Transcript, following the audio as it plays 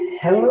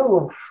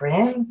Hello,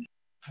 friends.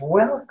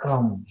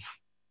 Welcome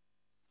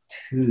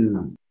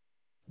to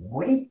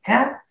Wake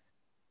Up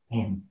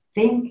and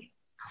Think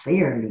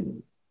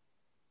Clearly,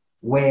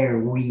 where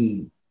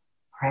we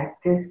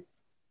practice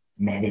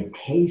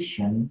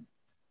meditation,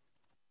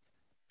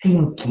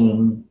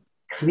 thinking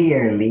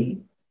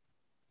clearly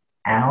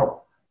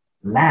out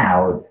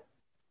loud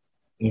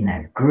in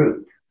a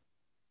group.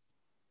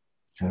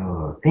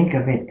 So think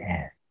of it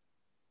as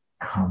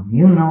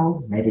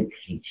communal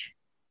meditation,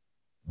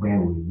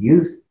 where we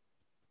use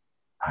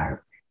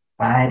our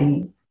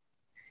body,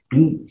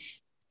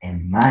 speech,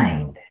 and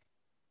mind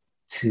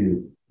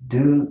to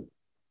do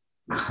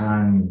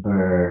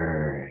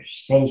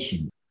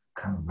conversation,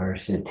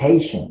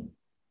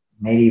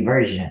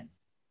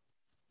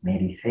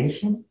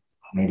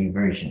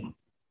 mediversion.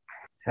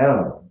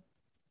 So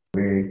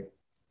we're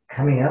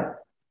coming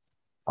up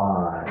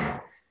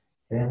on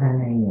 7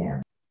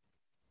 a.m.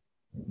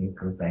 Let me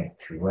go back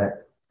to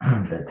what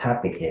the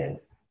topic is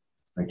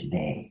for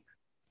today.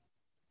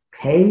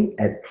 Pay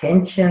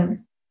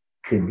attention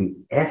to the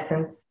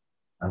essence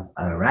of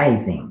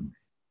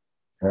arisings.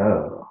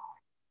 So,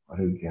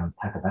 what are we going to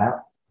talk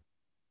about?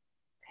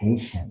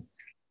 Patience,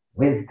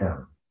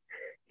 wisdom,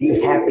 be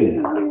happy,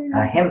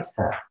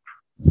 ahimsa,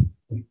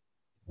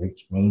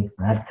 which means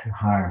not to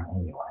harm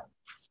anyone.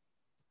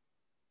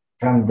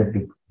 From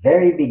the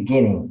very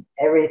beginning,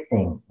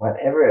 everything,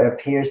 whatever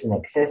appears and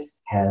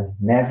exists, has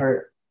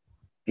never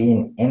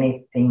been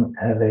anything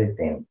other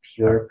than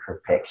pure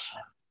perfection.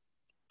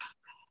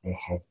 There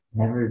has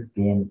never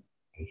been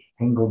a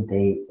single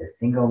day, a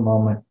single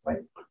moment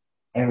when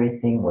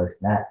everything was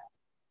not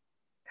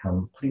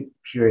complete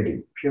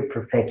purity, pure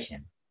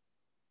perfection.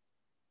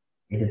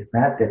 It is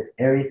not that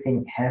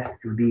everything has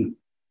to be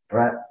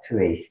brought to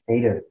a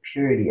state of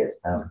purity at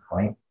some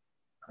point,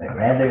 but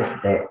rather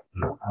that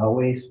it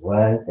always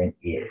was and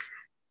is.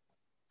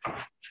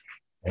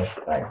 That's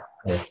by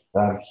the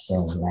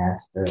Dzogchen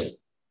master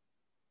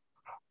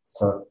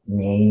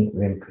Tsoknyi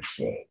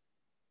Rinpoche.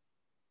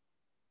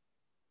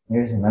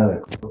 Here's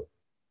another quote.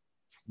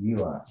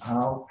 You are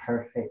all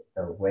perfect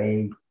the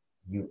way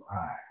you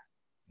are,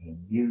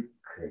 and you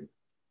could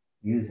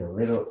use a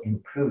little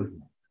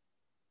improvement.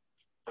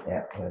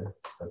 That was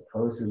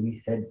supposedly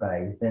said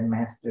by Zen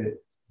Master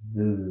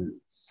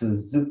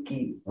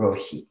Suzuki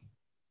Roshi.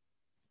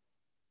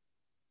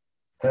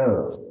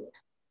 So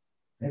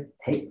let's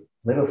take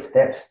little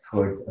steps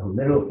towards a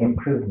little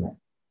improvement.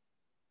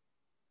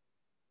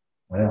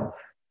 What else?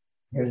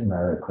 Here's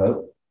another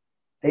quote.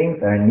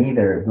 Things are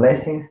neither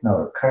blessings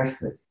nor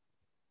curses.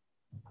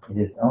 It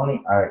is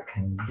only our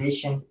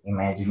conditioned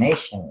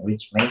imagination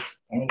which makes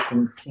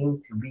anything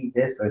seem to be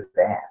this or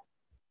that.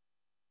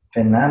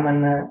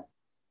 Phenomena,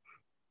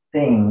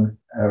 things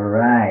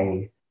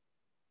arise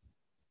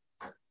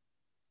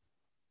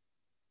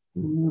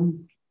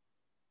in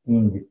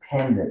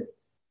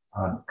dependence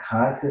on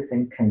causes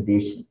and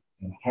conditions,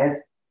 and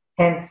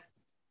hence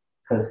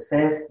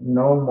possess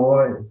no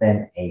more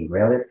than a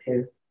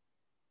relative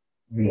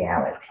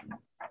reality.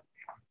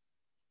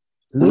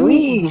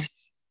 Luis.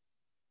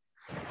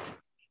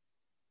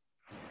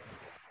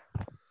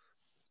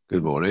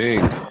 Good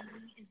morning.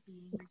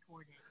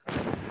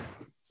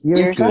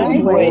 You're Good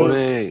sideways.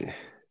 morning.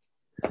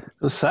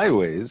 Oh,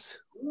 sideways?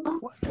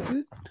 What?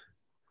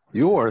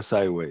 You are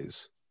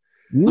sideways.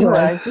 You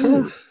are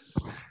too.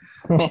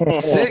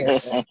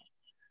 6,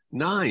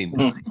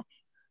 9.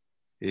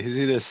 Is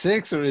it a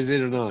 6 or is it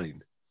a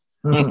 9?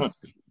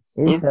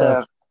 It's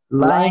a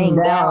lying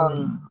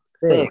down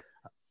 6.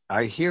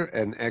 I hear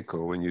an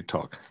echo when you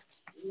talk.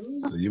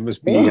 So you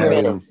must be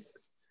David. having...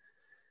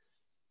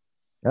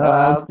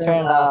 I'll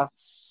turn off.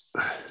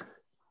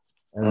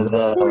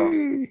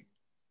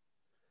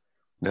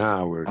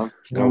 Now we're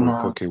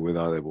cooking with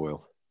olive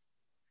oil.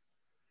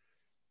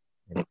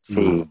 Let's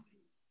see.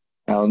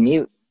 I'll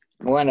mute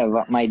one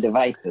of my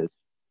devices.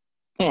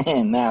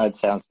 Now it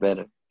sounds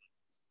better,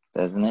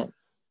 doesn't it?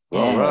 Yeah.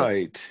 All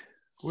right.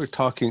 We're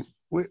cooking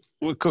with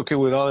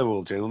olive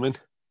oil, gentlemen.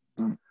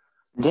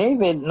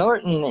 David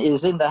Norton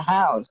is in the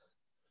house.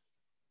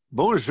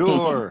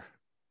 Bonjour.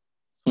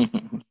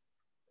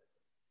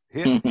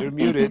 You're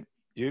muted.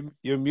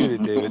 You're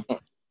muted, David.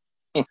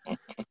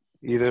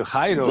 Either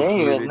Jairo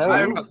David, muted no.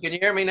 you. Can you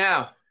hear me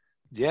now?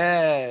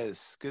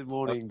 Yes. Good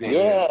morning, David.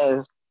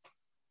 Yes.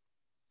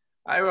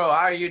 Jairo, how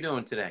are you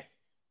doing today?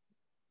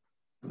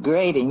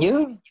 Great, and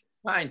you?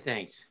 Fine,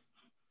 thanks.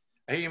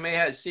 I hear you may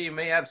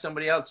have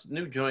somebody else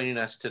new joining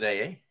us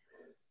today, eh?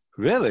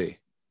 Really?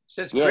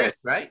 Says Yes. Chris,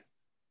 right?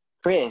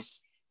 Chris.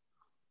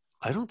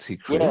 I don't see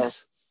Chris.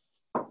 Yes.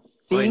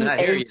 Why not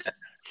here yet?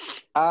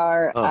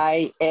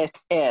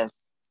 CHRISS.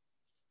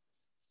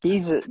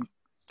 He's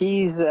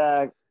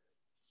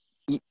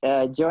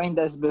joined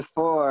us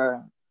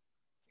before,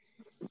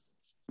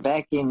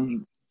 back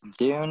in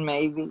June,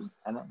 maybe.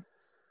 I don't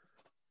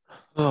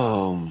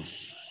know.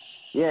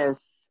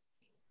 Yes.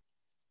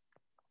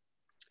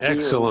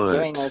 Excellent. He will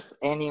join us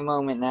any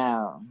moment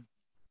now.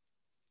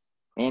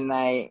 And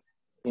I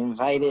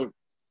invited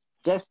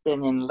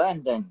Justin in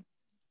London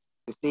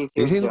to see if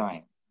he'll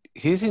join.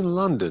 He's in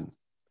London.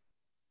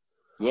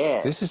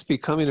 Yeah. This is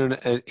becoming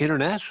an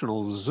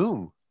international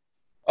Zoom.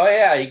 Oh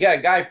yeah, you got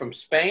a guy from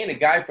Spain, a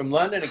guy from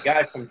London, a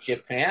guy from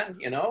Japan.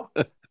 You know,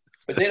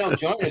 but they don't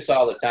join us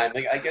all the time.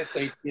 I guess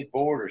they get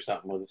bored or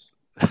something with us.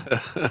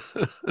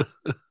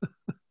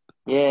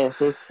 Yes,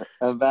 it's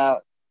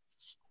about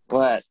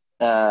what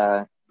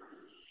 12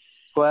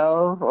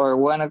 or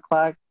 1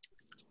 o'clock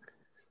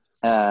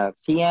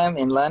p.m.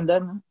 in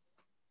London.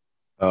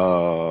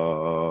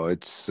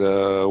 It's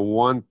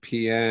 1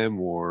 p.m.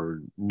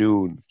 or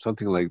noon,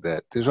 something like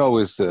that. There's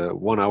always a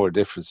 1 hour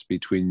difference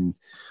between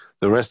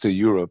the rest of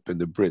Europe and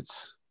the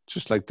Brits.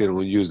 Just like they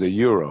don't use the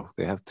euro,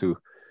 they have to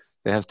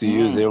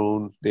use their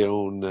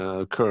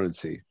own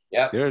currency.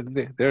 Yeah,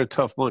 they're a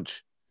tough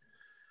bunch.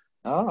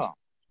 Oh,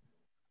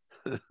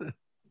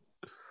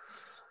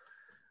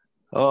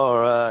 All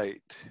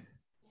right.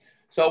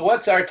 so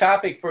what's our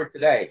topic for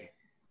today?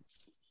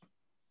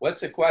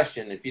 What's the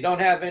question? If you don't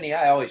have any,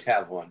 I always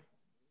have one.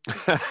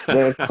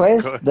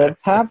 the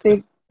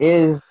topic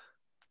is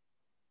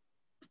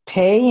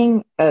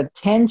paying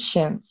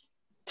attention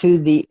to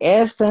the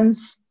essence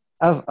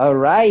of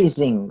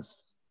arisings.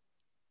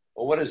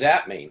 Well, what does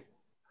that mean?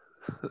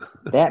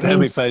 That Damn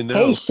means if I know.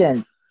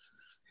 patience.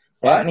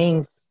 That What?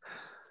 means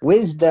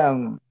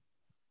wisdom,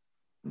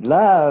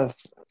 love,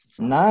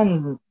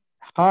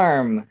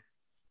 non-harm.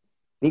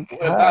 What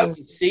about Because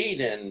deceit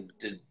and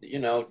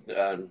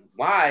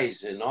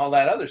lies and all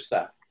that other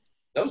stuff?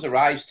 Those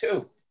arise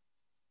too.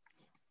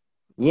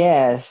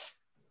 yes.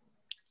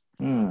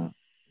 Well,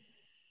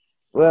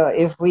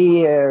 if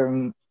we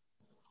are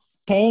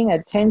paying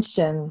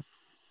attention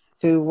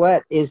to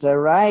what is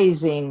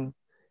arising,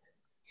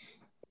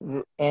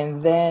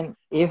 and then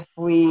if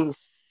we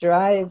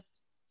strive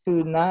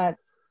to not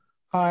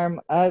harm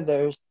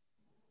others,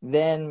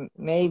 then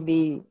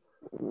maybe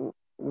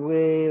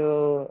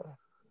we'll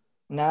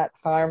not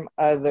harm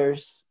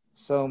others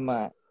so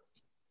much.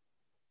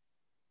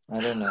 I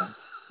don't know.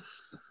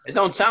 It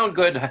don't sound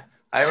good,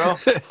 Iro.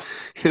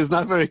 He's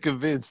not very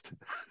convinced.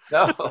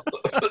 No,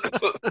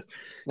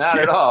 not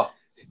at all.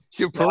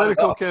 Your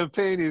political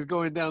campaign is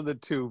going down the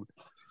tube.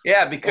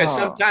 Yeah, because Oh.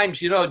 sometimes,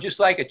 just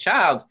like a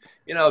child,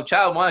 a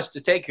child wants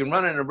to take you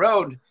running the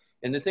road.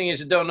 And the thing is,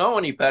 they don't know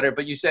any better,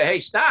 but you say, hey,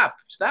 stop.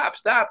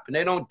 And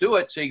they don't do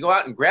it. So you go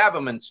out and grab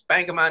them and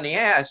spank them on the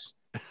ass.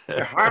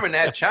 They're harming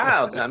that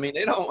child. I mean,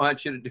 they don't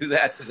want you to do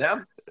that to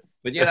them.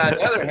 But yet, on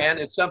the other hand,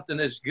 it's something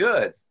that's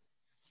good.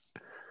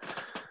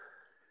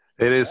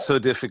 It is so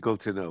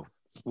difficult to know.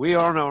 We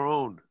are on our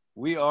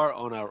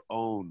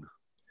own.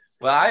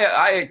 Well,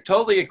 I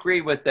totally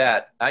agree with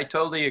that.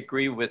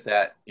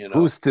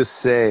 Who's to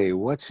say?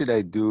 What should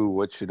I do?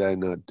 What should I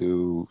not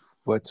do?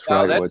 What's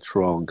Well, right? What's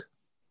wrong?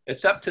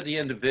 It's up to the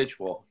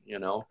individual,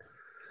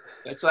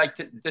 It's like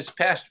this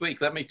past week,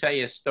 let me tell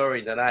you a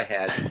story that I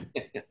had.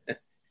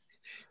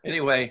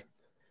 Anyway,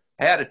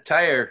 I had a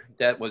tire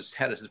that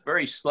had a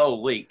very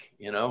slow leak,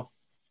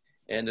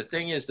 And the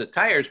thing is, the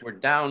tires were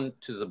down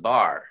to the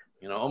bar,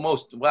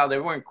 almost, well, they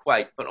weren't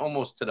quite, but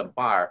almost to the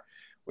bar.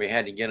 We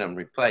had to get them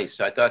replaced.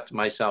 So I thought to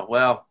myself,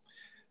 well,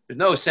 there's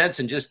no sense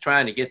in just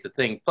trying to get the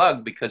thing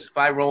plugged, because if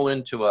I roll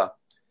into a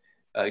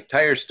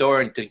tire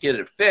store and to get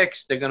it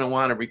fixed, they're going to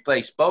want to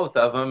replace both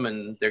of them,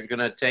 and it's going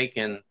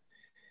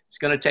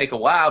to take a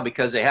while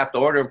because they have to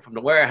order them from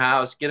the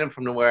warehouse, get them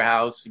from the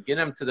warehouse, get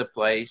them to the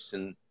place,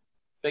 and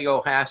big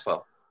old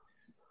hassle.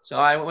 So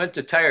I went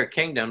to Tire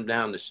Kingdom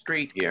down the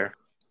street here,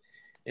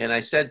 and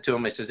I said to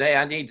him, I says, hey,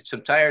 I need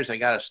some tires. I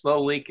got a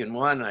slow leak in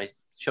one. I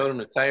showed him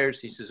the tires.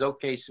 He says,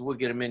 okay, so we'll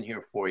get them in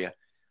here for you.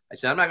 I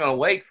said, I'm not going to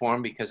wait for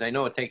them because I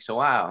know it takes a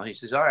while. He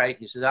says, all right.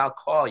 He says, I'll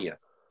call you.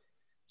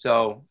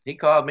 So he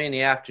called me in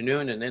the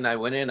afternoon, and then I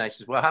went in. I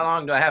said, well, how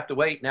long do I have to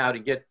wait now to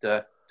get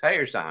the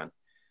tires on?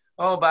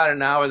 Oh, about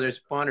an hour. There's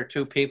one or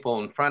two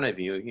people in front of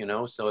you,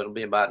 so it'll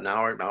be about an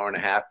hour and a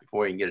half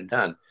before you can get it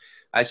done.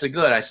 I said,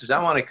 good. I says,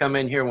 I want to come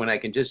in here when I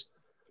can just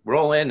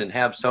roll in and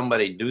have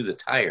somebody do the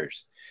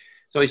tires.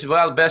 So he said,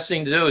 well, the best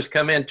thing to do is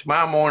come in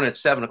tomorrow morning at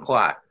 7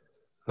 o'clock.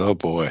 Oh,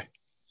 boy.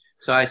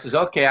 So I says,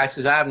 okay. I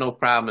says, I have no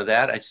problem with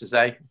that. I says,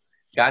 I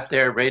got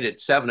there right at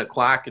 7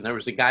 o'clock, and there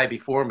was a guy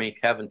before me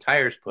having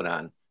tires put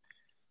on.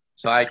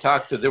 So I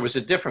there was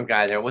a different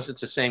guy there. It wasn't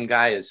the same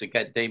guy as the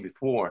day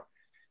before.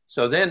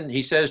 So then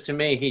he says to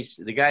me,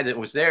 the guy that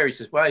was there, he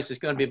says, well, it's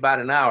going to be about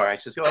an hour. I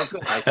says, oh,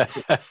 good. I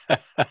said,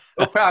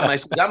 no problem. I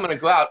says, I'm going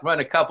to go out and run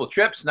a couple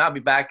trips, and I'll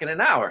be back in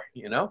an hour,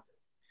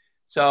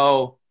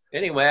 So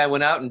anyway, I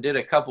went out and did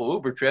a couple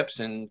Uber trips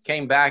and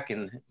came back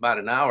in about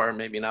an hour,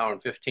 maybe an hour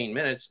and 15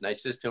 minutes. And I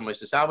says to him, I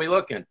says, how are we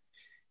looking?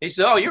 He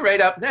says, oh, you're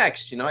right up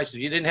next. I said,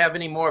 you didn't have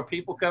any more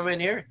people come in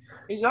here?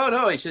 He says, oh,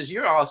 no. He says,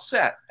 you're all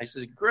set. I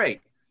says,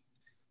 great.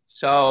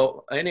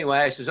 So anyway,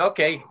 I says,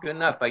 okay, good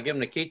enough. I give him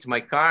the key to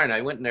my car, and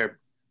I went in their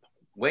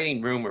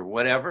waiting room or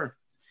whatever.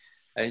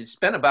 I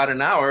spent about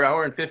an hour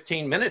and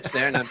 15 minutes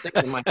there, and I'm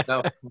thinking to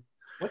myself,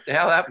 what the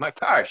hell happened to my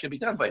car? It should be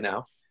done by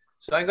now.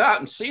 So I go out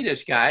and see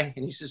this guy,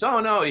 and he says,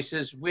 oh, no. He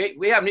says, we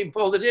haven't even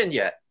pulled it in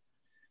yet.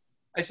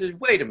 I said,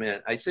 wait a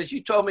minute. I says,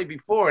 you told me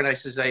before, and I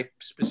says, I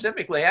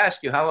specifically asked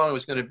you how long it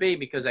was going to be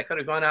because I could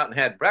have gone out and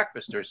had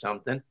breakfast or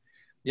something,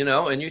 you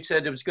know, and you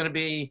said it was going to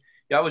be,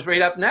 I was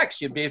right up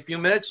next. You'd be a few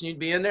minutes and you'd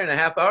be in there in a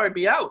half hour, I'd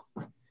be out.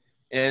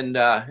 And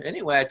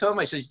anyway, I told him,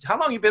 I said, how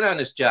long you been on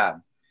this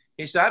job?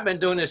 He said, I've been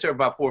doing this for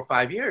about 4 or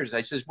 5 years.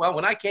 I says, well,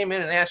 when I came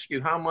in and asked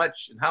you how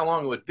much and how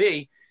long it would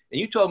be,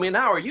 and you told me an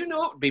hour, you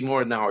knew it would be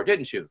more than an hour,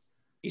 didn't you?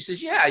 He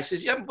says, yeah. I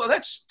says, yeah, well,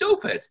 that's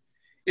stupid.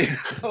 You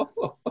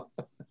know?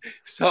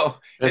 So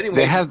anyway,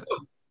 they have,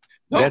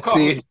 don't call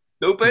me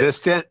stupid.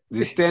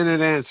 The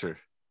standard answer.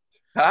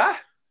 Huh?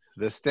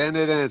 The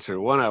standard answer,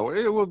 1 hour.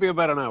 It will be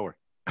about an hour.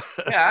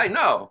 Yeah, I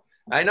know.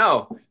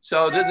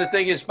 So the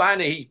thing is,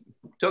 finally he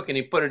took and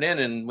he put it in,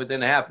 and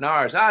within a half an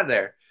hour, it's out of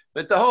there.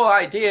 But the whole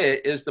idea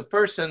is the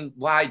person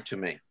lied to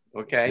me.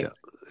 Okay. Yeah.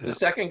 The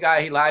second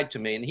guy, he lied to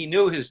me, and he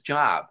knew his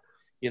job,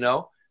 you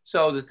know?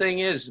 So the thing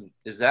is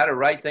that a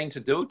right thing to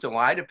do, to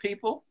lie to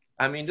people?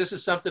 I mean, this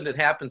is something that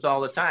happens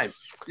all the time.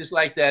 Just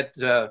like that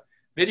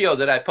video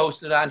that I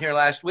posted on here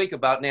last week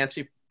about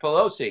Nancy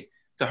Pelosi.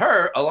 To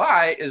her, a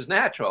lie is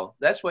natural.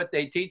 That's what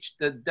they teach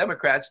the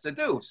Democrats to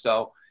do.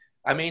 So,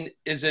 I mean,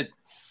 is it,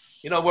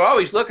 you know, we're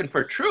always looking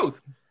for truth.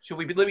 Should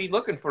we be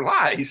looking for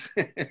lies?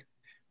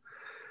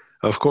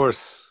 Of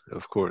course.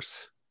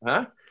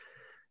 Huh?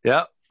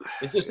 Yeah.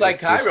 It's just like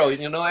Cairo,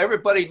 you know,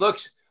 everybody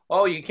looks,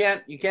 oh, you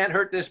can't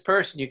hurt this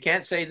person. You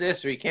can't say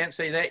this, or you can't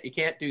say that. You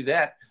can't do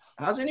that.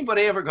 How's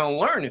anybody ever going to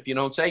learn if you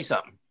don't say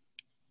something?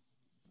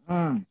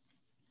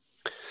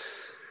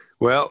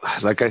 Well,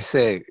 like I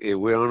say,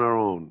 we're on our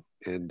own.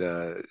 And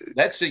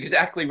that's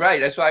exactly right.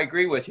 That's why I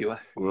agree with you.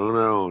 We're on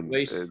our own.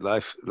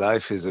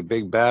 Life is a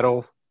big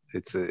battle.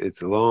 It's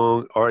a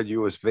long,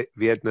 arduous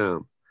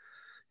Vietnam.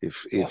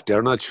 If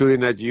they're not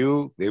shooting at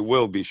you, they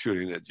will be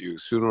shooting at you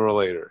sooner or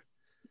later.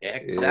 Yeah,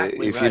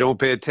 exactly. If you don't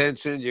pay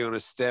attention, you're going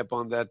to step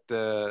on that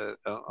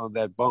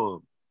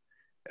bomb.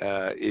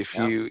 If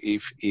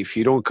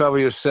you don't cover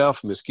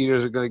yourself,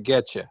 mosquitoes are going to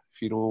get you.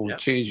 If you don't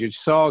change your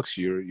socks,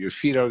 your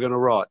feet are going to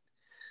rot.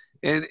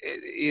 And,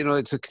 you know,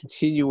 it's a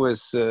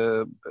continuous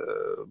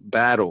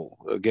battle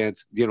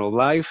against, you know,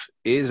 life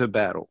is a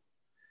battle.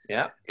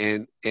 Yeah.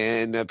 And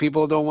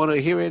people don't want to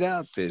hear it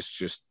out. It's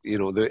just, you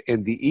know, the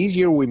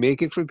easier we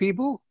make it for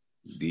people,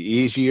 the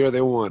easier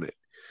they want it.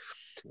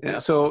 Yeah.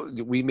 And so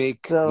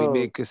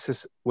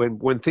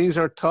when things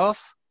are tough,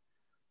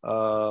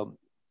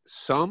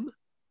 some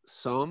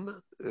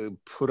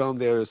put on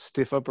their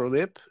stiff upper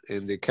lip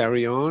and they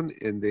carry on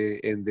and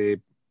they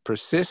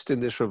persist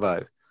and they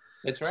survive.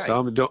 That's right.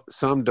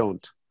 Some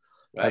don't.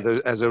 Right.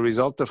 As a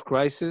result of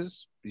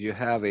crisis, you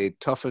have a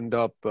toughened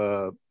up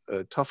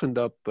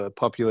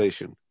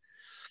population.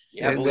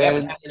 Yeah, and but we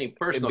haven't had any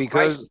personal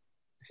crisis.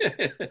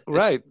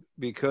 Right,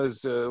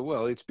 because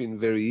well, it's been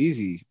very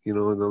easy. You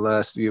know, in the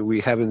last year,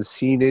 we haven't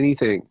seen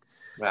anything.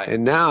 Right.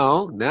 And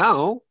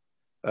now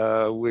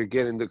we're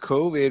getting the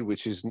COVID,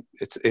 which is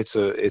it's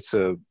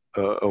a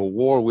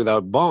war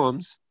without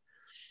bombs.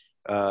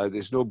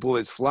 There's no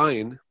bullets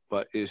flying,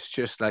 but it's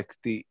just like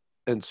the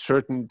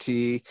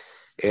uncertainty,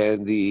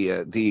 and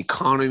the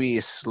economy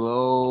is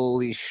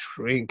slowly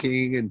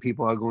shrinking, and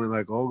people are going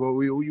like, oh,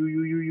 go,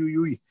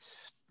 you.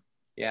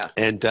 Yeah.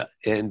 And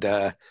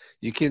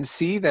you can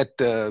see that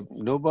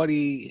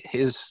nobody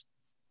has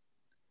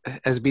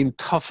been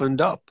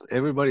toughened up.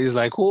 Everybody's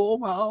like, oh,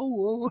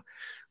 wow.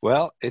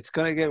 Well, it's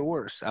gonna get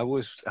worse. I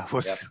was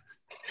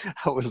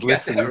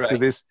listening to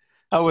this.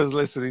 I was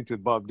listening to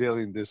Bob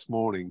Dylan this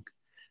morning.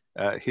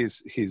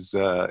 His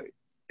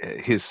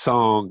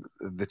song,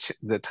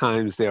 the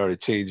times they are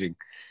changing.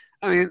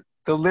 I mean,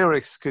 the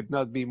lyrics could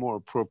not be more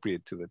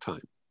appropriate to the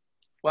time.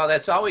 Well,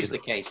 that's always the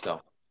case,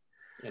 though.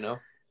 You know.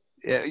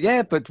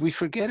 Yeah, but we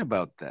forget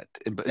about that.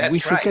 We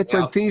forget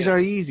when things are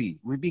easy.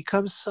 We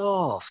become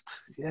soft.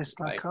 Yes,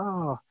 like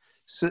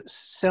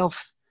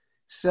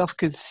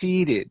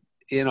self-conceited.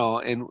 You know,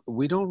 and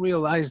we don't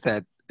realize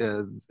that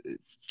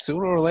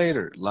sooner or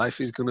later, life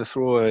is going to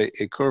throw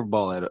a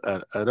curveball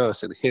at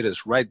us and hit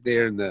us right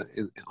there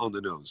on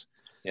the nose.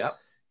 Yeah.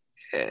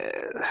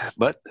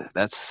 But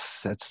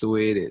that's the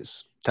way it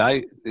is.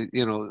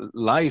 You know,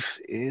 life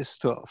is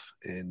tough,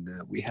 and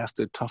we have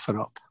to toughen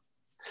up.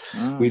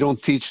 We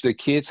don't teach the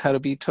kids how to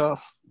be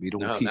tough. We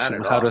don't teach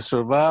them how to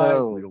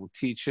survive. We don't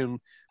teach them.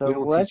 We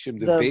don't teach them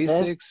the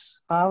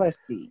basics.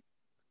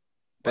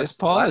 Best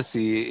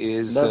policy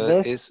is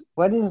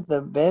what is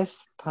the best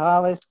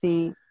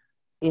policy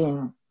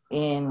in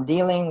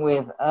dealing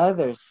with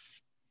others,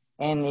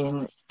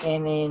 and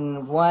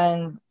in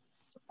one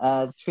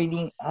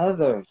treating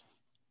others?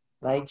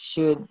 Like,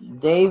 should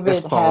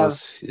David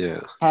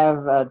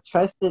have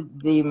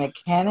trusted the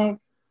mechanic,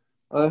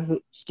 or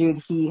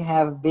should he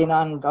have been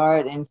on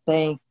guard and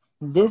saying,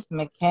 this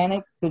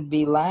mechanic could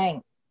be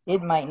lying?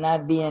 It might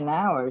not be an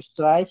hour,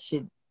 so I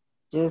should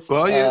just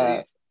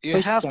you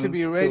have to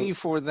be ready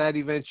for that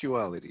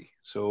eventuality.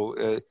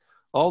 So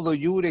although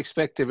you would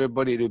expect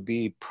everybody to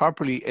be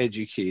properly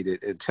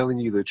educated and telling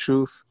you the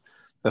truth,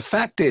 the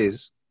fact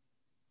is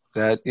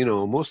that, you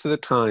know, most of the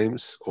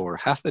times, or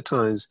half the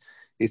times,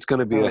 it's going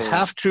to be a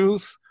half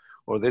truth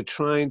or they're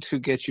trying to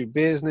get you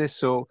business.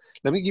 So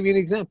let me give you an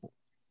example.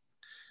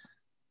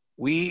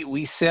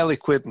 We sell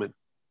equipment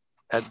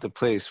at the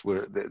place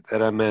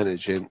that I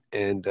manage,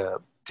 and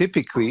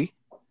typically,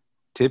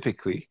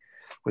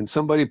 when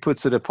somebody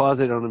puts a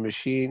deposit on a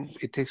machine,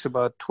 it takes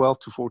about 12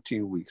 to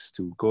 14 weeks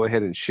to go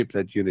ahead and ship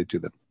that unit to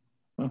them.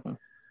 Mm-hmm.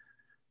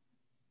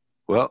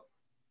 Well,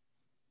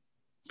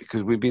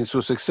 because we've been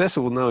so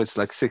successful now, it's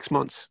like 6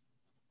 months,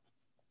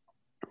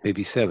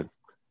 maybe 7.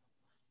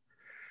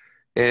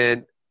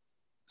 And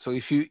so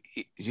if you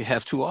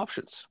have 2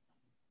 options.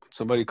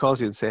 Somebody calls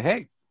you and say,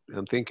 hey,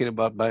 I'm thinking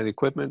about buying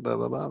equipment, blah,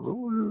 blah, blah.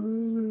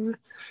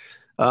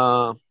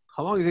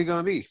 How long is it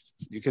going to be?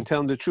 You can tell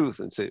them the truth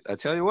and say, I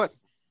tell you what,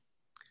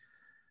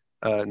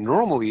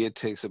 normally it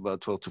takes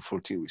about 12 to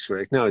 14 weeks.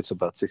 Right now it's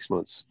about 6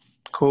 months.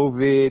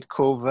 COVID,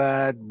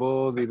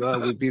 blah, blah, blah.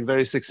 We've been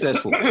very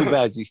successful. Too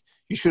bad.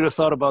 You should have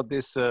thought about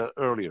this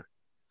earlier.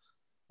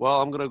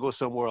 Well, I'm going to go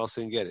somewhere else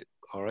and get it.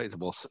 All right.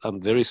 Well,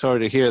 I'm very sorry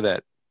to hear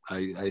that.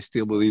 I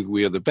still believe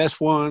we are the best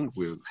one.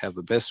 We have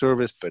the best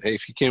service. But hey,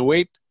 if you can't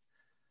wait,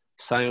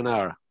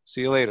 sayonara.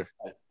 See you later.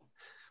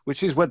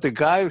 Which is what the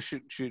guy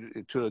should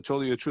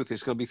told you the truth.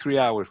 It's going to be 3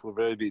 hours. We're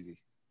very busy.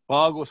 Well,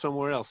 I'll go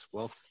somewhere else.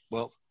 Well,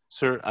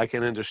 sir, I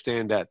can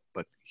understand that.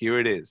 But here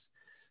it is.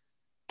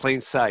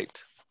 Plain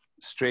sight.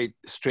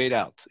 Straight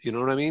out. You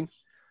know what I mean?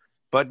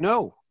 But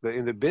no,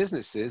 in the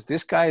businesses,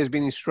 this guy has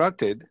been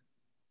instructed.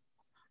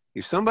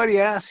 If somebody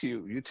asks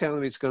you, you tell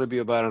them it's going to be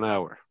about an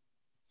hour.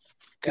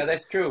 Yeah,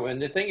 that's true.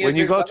 And the thing is, when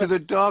you go to the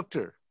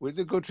doctor,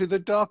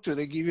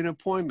 they give you an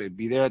appointment.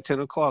 Be there at 10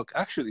 o'clock.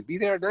 Actually, be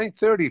there at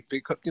 9:30.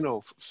 Pick up,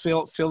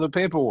 fill the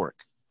paperwork.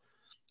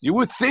 You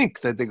would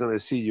think that they're going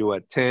to see you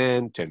at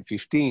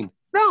 10:15.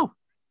 No,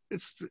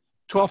 it's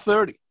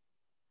 12:30.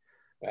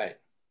 Right.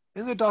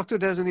 And the doctor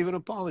doesn't even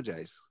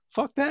apologize.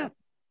 Fuck that.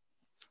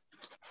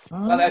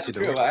 Well, that's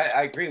true.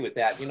 I agree with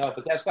that.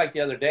 But that's like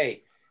the other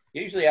day.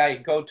 Usually I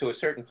go to a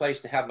certain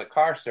place to have my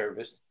car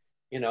serviced,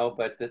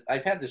 but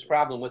I've had this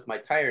problem with my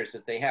tires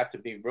that they have to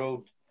be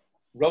road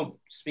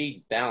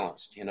speed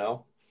balanced,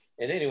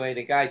 And anyway,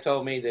 the guy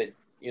told me that,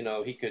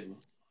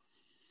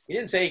 he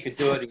didn't say he could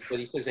do it, but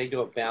he says they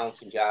do a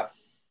balancing job.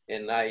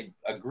 And I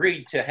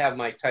agreed to have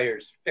my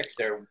tires fixed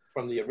there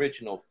from the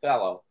original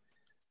fellow.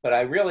 But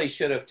I really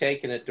should have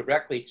taken it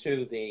directly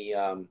to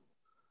the,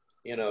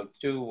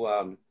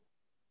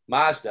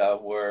 Mazda,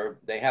 where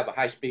they have a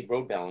high-speed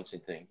road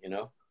balancing thing,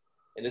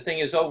 And the thing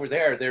is, over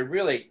there, they're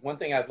really, one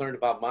thing I've learned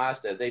about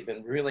Mazda, they've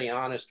been really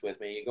honest with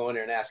me. You go in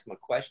there and ask them a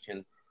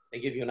question, they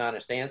give you an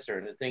honest answer.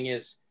 And the thing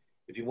is,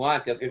 if you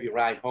want, they'll give you a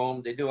ride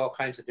home. They do all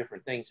kinds of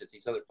different things that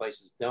these other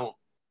places don't.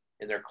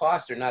 And their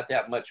costs are not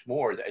that much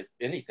more, if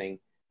anything.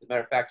 As a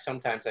matter of fact,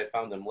 sometimes I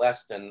found them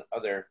less than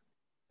other,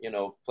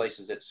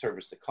 places that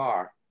service the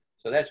car.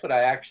 So that's what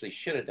I actually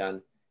should have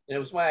done. And it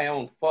was my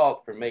own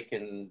fault for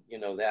making,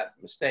 that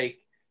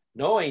mistake,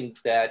 knowing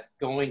that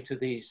going to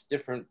these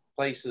different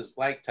places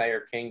like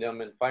Tire Kingdom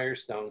and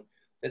Firestone,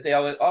 that they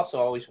also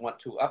always want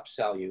to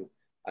upsell you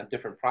on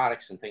different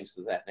products and things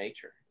of that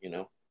nature,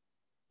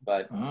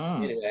 But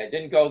anyway, I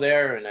didn't go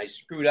there, and I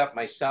screwed up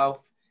myself,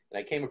 and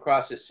I came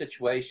across this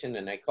situation,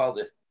 and I called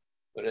it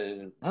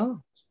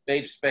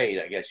spade,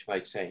 I guess you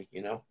might say,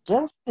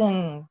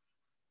 Justin.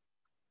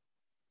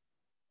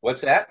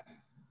 What's that?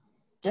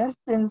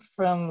 Justin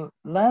from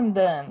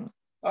London.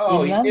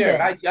 Oh, he's here.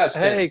 Hi,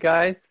 Justin. Hey,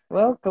 guys.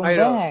 Welcome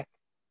back.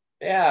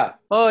 Yeah.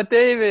 Oh,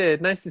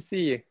 David. Nice to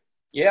see you.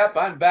 Yep,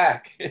 I'm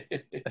back.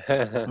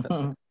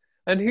 And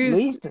who's...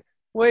 Luis,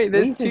 wait,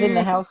 there's Luis two... is in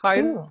the house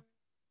too.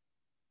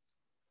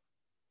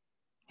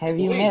 Have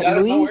you met I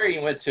don't know Luis? where he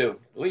went to.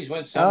 Luis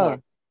went somewhere.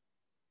 Oh,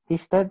 he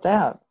stepped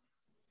out.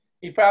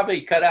 He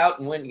probably cut out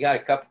and went and got a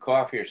cup of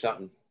coffee or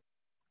something.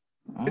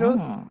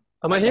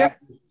 Am I here?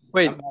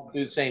 Wait. I'm going to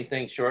do the same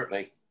thing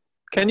shortly.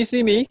 Can you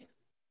see me?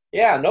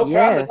 Yeah, no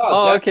problem at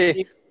all. Oh,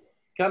 okay.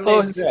 Come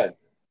in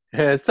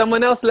good.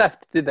 Someone else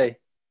left, did they?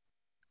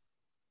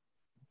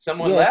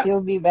 Someone left? He'll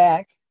be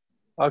back.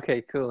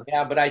 Okay, cool.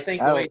 Yeah, but I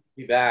think Luis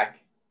will be back.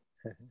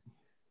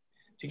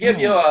 To give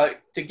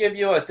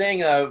you a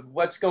thing of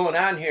what's going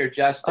on here,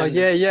 Justin. Oh,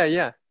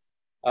 yeah.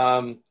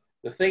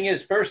 The thing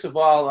is, first of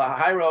all,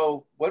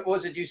 Jairo, what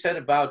was it you said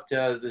about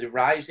the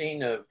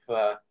rising of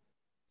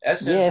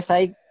essence? Yes,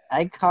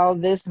 I call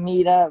this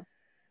meetup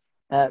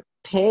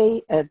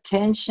pay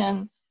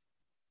attention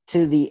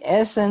to the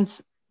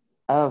essence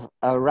of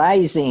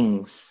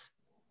arisings.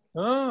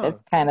 Oh. That's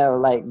kind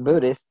of like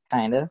Buddhist,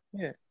 kind of.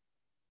 Yeah.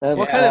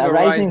 What kind of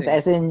arisings,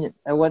 as in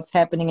what's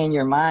happening in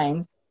your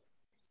mind?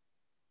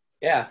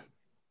 Yeah.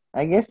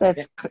 I guess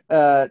that's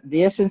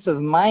the essence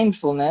of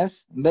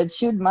mindfulness, but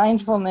should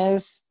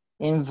mindfulness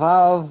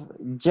involve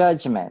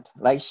judgment?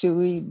 Like, should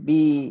we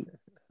be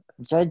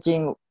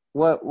judging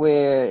what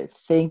we're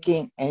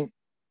thinking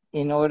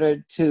in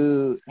order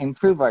to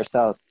improve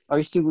ourselves?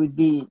 Or should we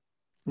be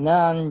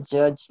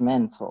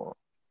non-judgmental?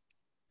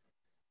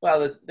 Well,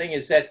 the thing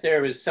is that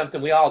there is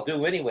something we all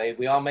do anyway.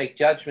 We all make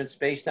judgments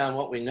based on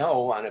what we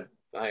know on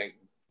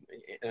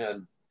a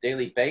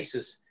daily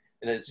basis,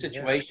 and a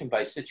situation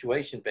by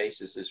situation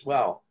basis as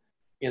well.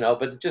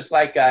 But just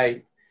like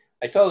I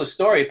told a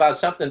story about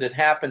something that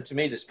happened to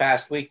me this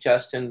past week,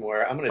 Justin,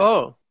 where I'm going to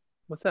Oh,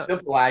 what's that?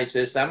 symbolize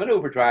this. I'm an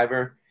Uber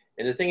driver,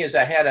 and the thing is,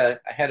 I had a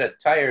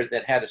tire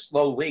that had a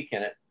slow leak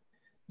in it.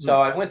 So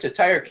I went to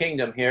Tire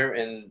Kingdom here,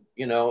 and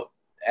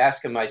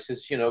asked him. I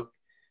says,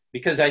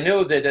 because I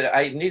knew that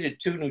I needed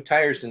 2 new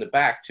tires in the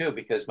back too,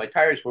 because my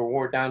tires were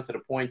wore down to the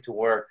point to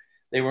where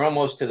they were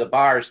almost to the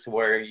bars to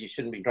where you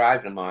shouldn't be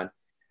driving them on.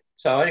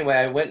 So anyway,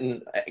 I went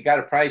and I got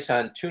a price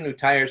on 2 new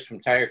tires from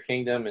Tire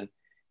Kingdom, and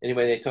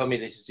anyway, they told me,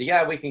 they said,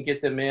 yeah, we can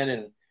get them in,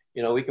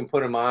 and we can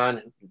put them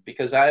on,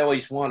 because I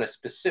always want a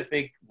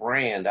specific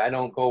brand. I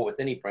don't go with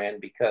any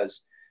brand,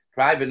 because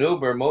driving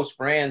Uber, most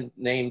brand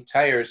name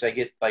tires, I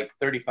get like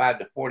 35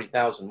 to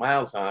 40,000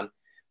 miles on,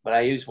 but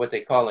I use what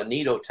they call a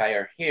Nito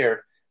tire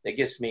here that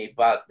gets me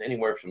about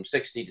anywhere from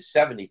 60 to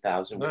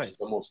 70,000, which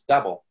is almost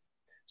double.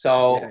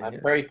 So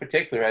I'm very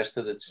particular as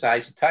to the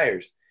size of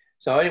tires.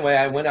 So anyway,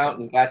 I went out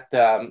and got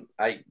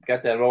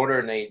that order,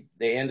 and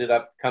they ended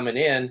up coming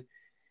in.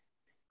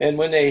 And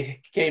when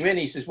they came in,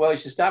 he says,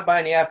 stop by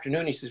in the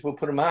afternoon. He says, we'll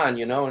put them on,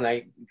 and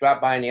I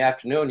dropped by in the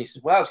afternoon. He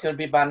says, well, it's going to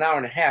be about an hour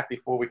and a half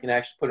before we can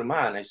actually put them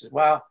on. I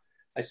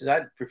said,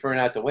 I'd prefer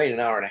not to wait an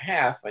hour and a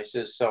half. I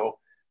says,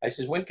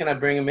 when can I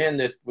bring them in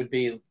that would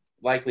be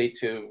likely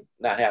to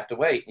not have to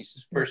wait? He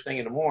says, first thing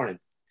in the morning.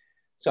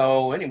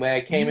 So anyway,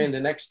 I came in the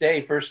next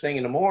day, first thing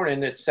in the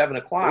morning at 7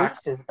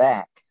 o'clock. Bruce is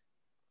back.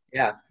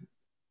 Yeah.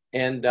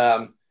 And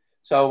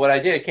so what I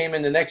did, I came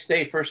in the next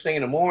day, first thing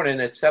in the morning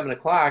at 7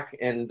 o'clock,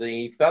 and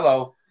the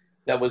fellow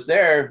that was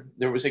there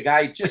was a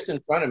guy just in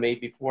front of me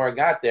before I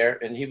got there,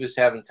 and he was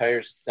having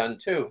tires done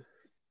too.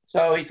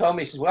 So he told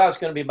me, he says, well, it's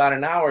going to be about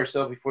an hour or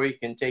so before you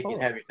can take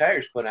and have your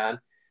tires put on.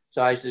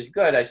 So I says,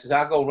 good. I says,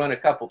 I'll go run a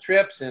couple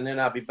trips, and then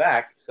I'll be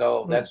back.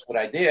 So that's what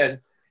I did.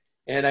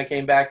 And I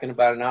came back in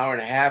about an hour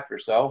and a half or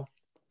so,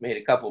 made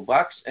a couple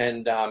bucks.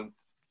 And,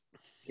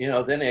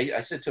 then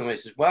I said to him, I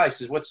says,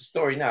 what's the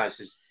story now? I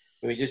says,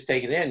 can we just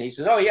take it in? He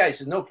says, oh, yeah. He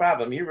says, no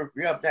problem. You're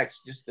up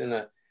next. Just in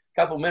a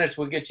couple minutes,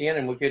 we'll get you in,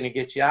 and we're going to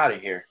get you out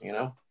of here,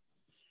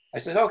 I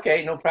said,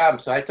 okay, no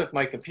problem. So I took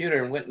my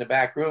computer and went in the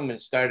back room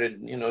and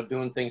started,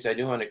 doing things I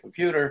do on the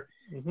computer.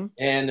 Mm-hmm.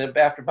 And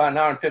after about an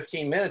hour and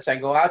 15 minutes, I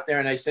go out there,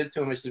 and I said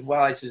to him, I said,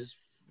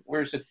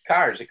 where's the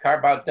car? Is the car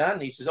about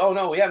done? He says, oh,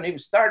 no, we haven't even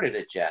started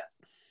it yet.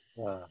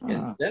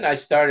 And then I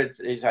said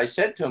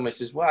to him, I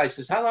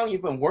says, how long you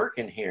been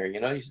working here?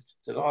 He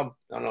said, oh,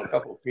 I don't know, a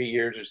couple, 3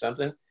 years or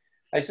something.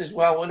 I says,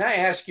 well, when I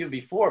asked you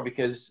before,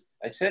 because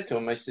I said to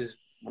him, I says,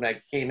 when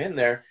I came in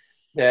there,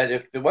 that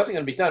if it wasn't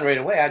going to be done right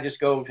away, I'd just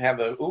go have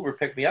an Uber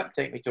pick me up,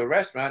 take me to a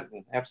restaurant,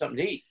 and have something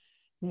to eat.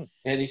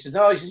 And he says,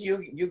 no, he says,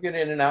 you get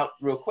in and out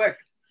real quick.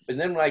 But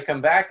then when I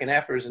come back, and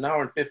after it's an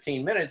hour and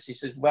 15 minutes, he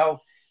says,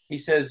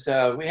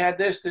 we had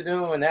this to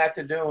do and that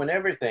to do and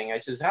everything. I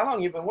says, how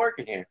long you been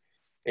working here?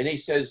 And he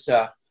says,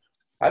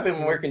 I've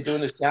been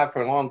doing this job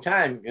for a long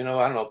time, I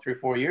don't know, 3 or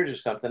 4 years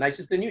or something. I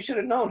says, then you should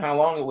have known how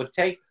long it would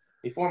take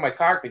before my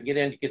car could get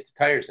in to get the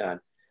tires on.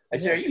 I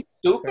said, are you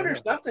stupid or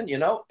something,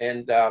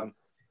 And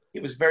he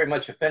was very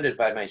much offended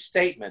by my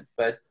statement.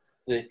 But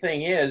the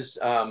thing is,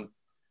 the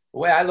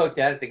way I looked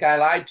at it, the guy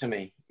lied to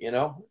me,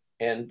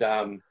 And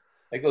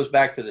that goes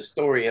back to the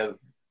story of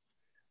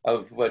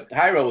what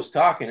Jairo was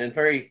talking. And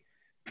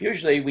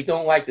usually we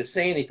don't like to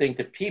say anything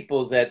to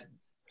people that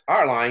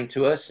are lying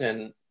to us,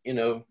 and,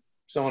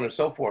 so on and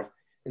so forth.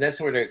 And that's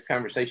where the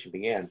conversation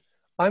began.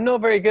 I'm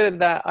not very good at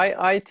that.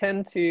 I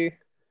tend to...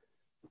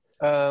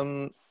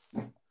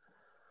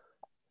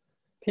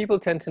 people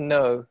tend to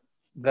know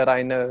that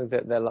I know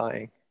that they're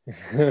lying.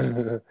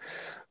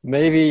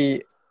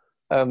 maybe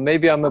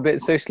I'm a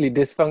bit socially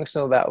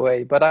dysfunctional that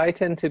way, but I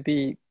tend to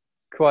be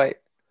quite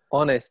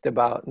honest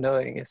about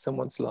knowing if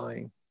someone's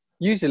lying.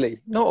 Usually,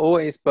 not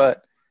always,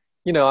 but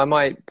I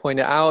might point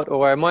it out,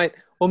 or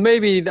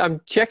maybe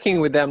I'm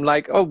checking with them,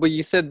 like, oh, but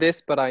you said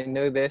this, but I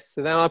know this,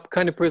 so then I'll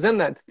kind of present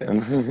that to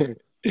them.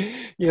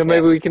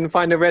 Maybe we can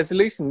find a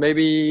resolution.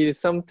 Maybe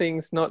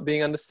something's not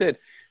being understood,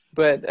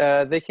 but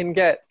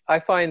I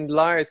find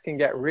liars can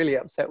get really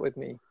upset with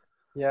me.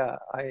 Yeah,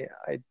 I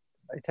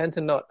tend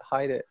to not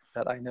hide it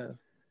that I know.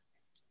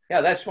 Yeah,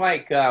 that's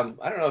like, I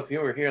don't know if you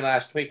were here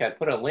last week, I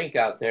put a link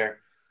out there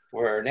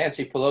where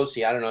Nancy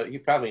Pelosi, I don't know, you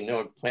probably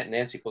know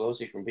Nancy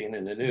Pelosi from being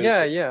in the news.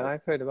 Yeah,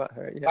 I've heard about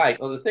her. Yeah.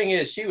 Right, well, the thing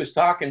is, she was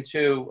talking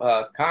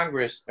to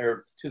Congress,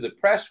 or to the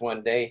press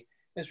one day,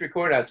 it's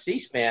recorded on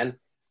C-SPAN,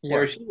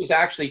 where she was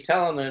actually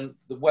telling them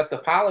what the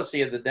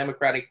policy of the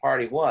Democratic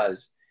Party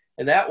was.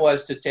 And that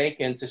was to take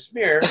and to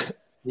smear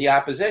the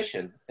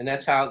opposition. And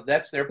that's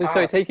their policy.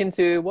 Sorry, take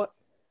into what?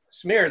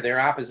 Smear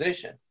their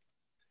opposition.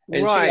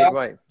 And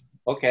right.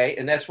 Okay,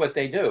 and that's what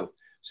they do.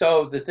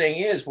 So the thing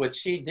is, what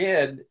she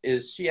did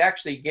is she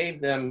actually gave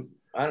them,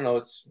 I don't know,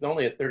 it's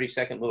only a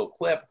 30-second little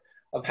clip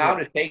of how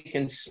to take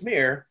and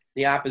smear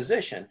the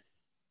opposition.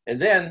 And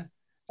then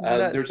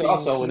there's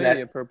also...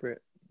 maybe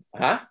appropriate.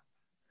 Huh?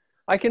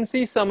 I can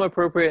see some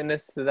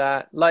appropriateness to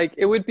that. Like,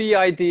 it would be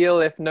ideal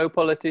if no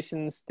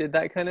politicians did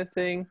that kind of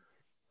thing.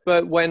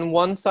 But when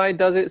one side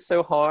does it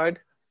so hard,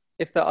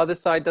 if the other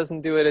side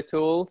doesn't do it at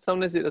all.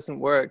 Sometimes it doesn't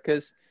work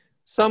because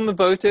some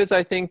voters,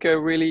 I think,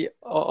 are really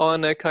on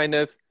a kind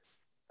of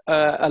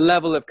a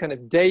level of kind of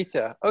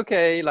data.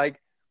 Okay, like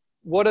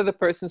what are the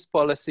person's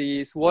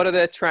policies? What are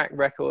their track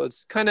records?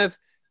 Kind of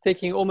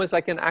taking almost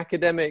like an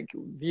academic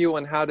view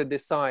on how to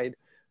decide.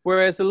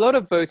 Whereas a lot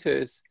of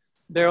voters,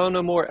 they're on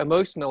a more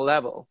emotional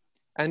level.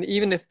 And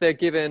even if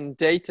they're given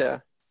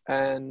data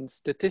and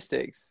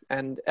statistics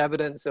and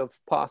evidence of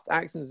past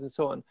actions and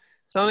so on,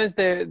 sometimes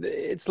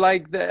it's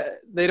like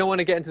they don't want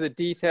to get into the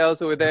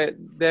details, or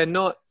they're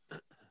not,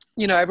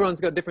 you know,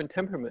 everyone's got different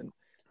temperament.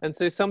 And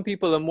so some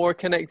people are more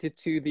connected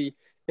to the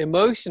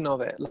emotion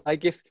of it.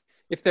 Like if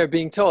they're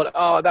being told,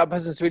 oh, that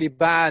person's really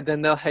bad,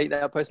 then they'll hate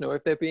that person. Or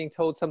if they're being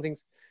told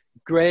something's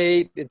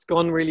great, it's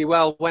gone really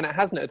well, when it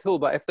hasn't at all.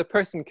 But if the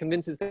person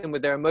convinces them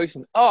with their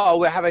emotion,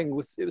 oh, it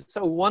was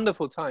so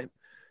wonderful time,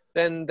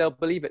 then they'll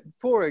believe it.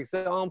 For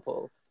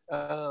example,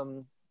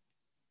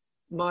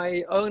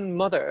 my own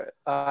mother,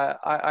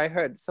 I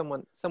heard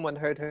someone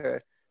heard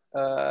her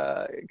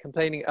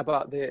complaining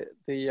about they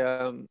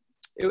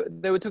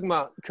were talking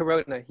about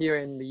Corona here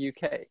in the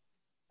UK,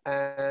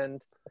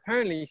 and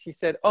apparently she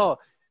said,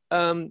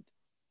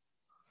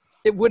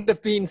 it would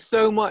have been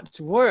so much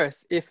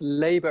worse if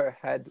Labour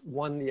had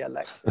won the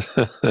election.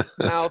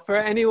 Now, for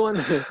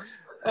anyone,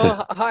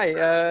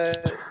 hi,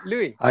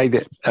 Louis. Hi,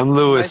 I'm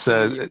Louis.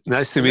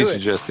 Nice to meet you,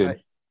 Justin.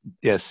 Hi.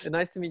 Yes.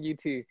 Nice to meet you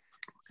too.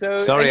 So,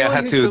 sorry, I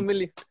had to.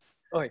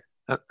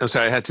 I'm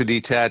sorry, I had to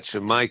detach.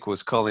 Mike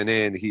was calling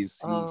in.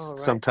 He's right.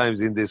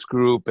 sometimes in this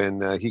group,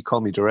 and he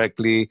called me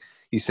directly.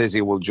 He says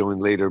he will join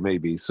later,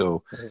 maybe.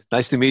 So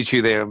nice to meet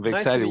you there. I'm very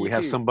excited. We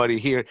have somebody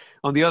here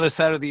on the other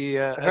side of the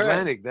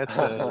Atlantic.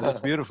 That's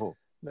beautiful.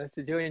 Nice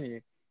to join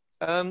you.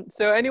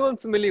 So anyone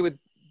familiar with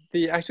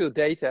the actual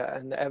data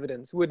and the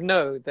evidence would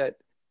know that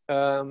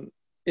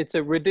it's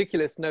a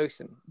ridiculous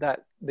notion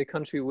that the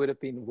country would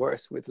have been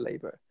worse with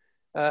Labour.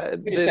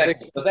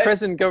 The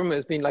present government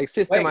has been like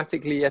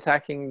systematically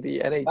attacking the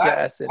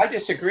NHS. I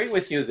disagree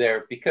with you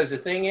there, because the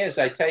thing is,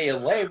 I tell you,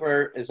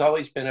 Labour has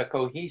always been a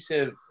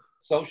cohesive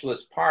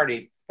socialist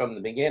party from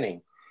the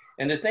beginning.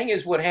 And the thing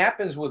is, what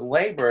happens with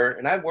Labour,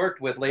 and I've worked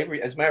with Labour,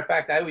 as a matter of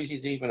fact, I was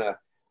even a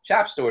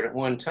shop steward at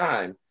one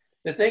time.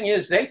 The thing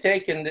is, they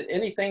take in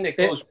anything that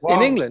goes wrong.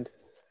 In England?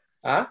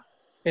 Huh?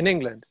 In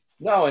England?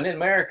 No, in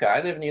America.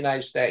 I live in the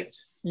United States.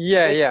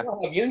 Yeah. We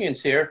don't have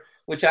unions here,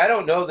 which I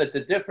don't know that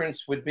the difference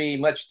would be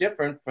much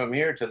different from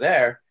here to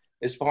there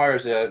as far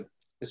as a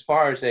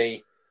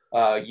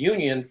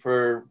union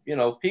for, you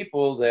know,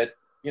 people that,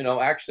 you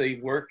know,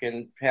 actually work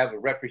and have a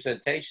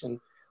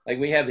representation. Like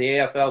we have the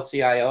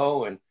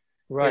AFL-CIO and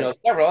you know,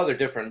 several other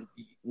different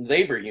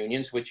labor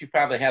unions, which you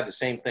probably have the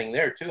same thing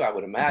there too, I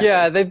would imagine.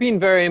 Yeah, they've been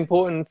very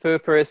important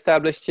for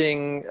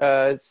establishing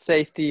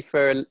safety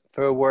for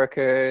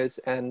workers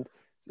and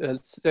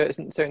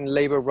certain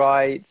labor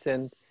rights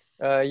and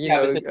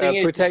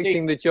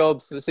protecting the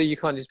jobs, so you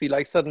can't just be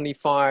like suddenly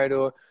fired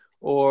or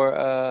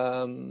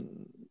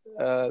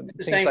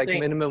things like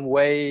minimum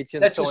wage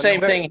and that's so on. That's the same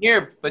thing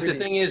here, but really, the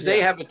thing is,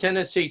 they have a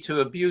tendency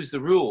to abuse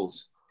the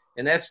rules,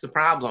 and that's the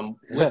problem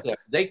with them.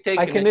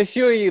 I can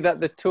assure you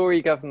that the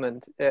Tory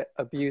government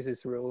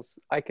abuses rules.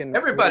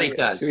 Everybody really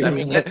does. I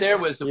mean, that there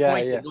was the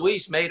point that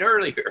Luis made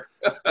earlier.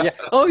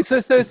 Oh, so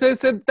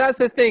that's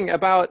the thing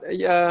about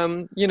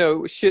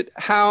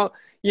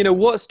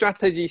what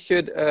strategy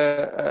should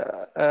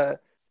a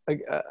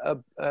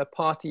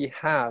party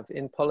have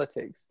in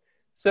politics?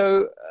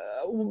 So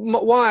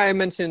why I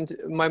mentioned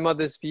my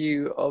mother's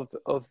view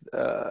of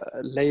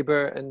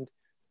Labour and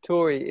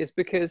Tory is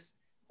because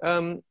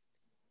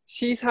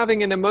she's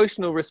having an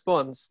emotional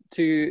response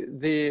to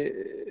the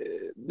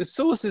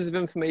sources of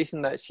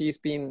information that she's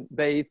been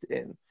bathed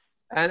in.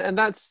 And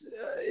that's,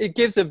 it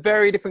gives a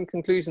very different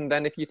conclusion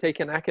than if you take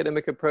an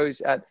academic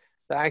approach at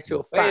the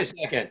actual facts. Wait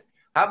a second.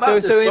 How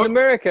about so in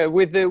America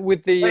with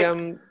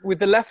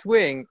the left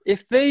wing,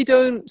 if they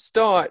don't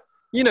start,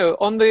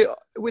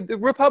 with the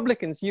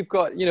Republicans, you've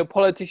got,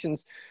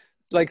 politicians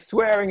like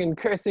swearing and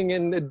cursing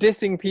and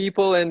dissing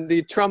people, and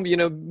the Trump,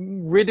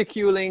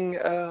 ridiculing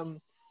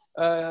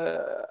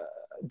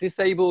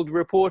disabled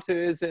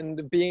reporters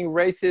and being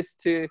racist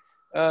to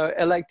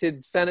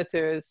elected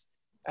senators.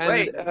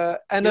 And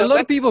a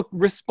lot of people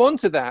respond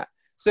to that.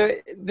 So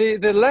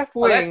the left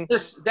wing...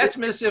 That's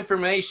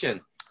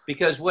misinformation.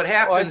 Because what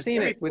happens... I've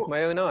seen it with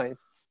my own eyes.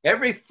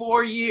 Every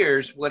 4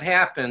 years, what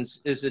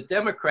happens is the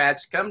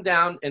Democrats come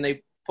down and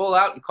they pull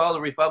out and call the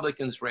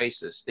Republicans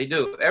racist. They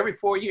do. Every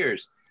 4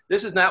 years.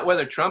 This is not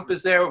whether Trump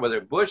is there or whether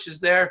Bush is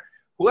there.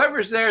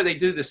 Whoever's there, they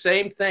do the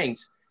same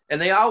things.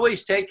 And they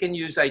always take and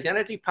use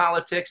identity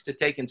politics to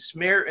take and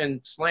smear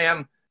and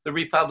slam the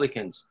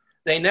Republicans.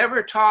 They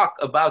never talk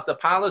about the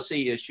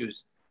policy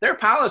issues. Their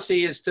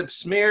policy is to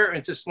smear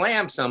and to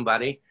slam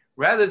somebody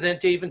rather than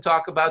to even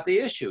talk about the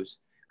issues.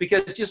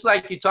 Because just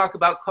like you talk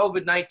about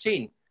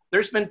COVID-19,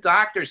 there's been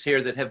doctors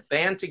here that have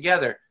band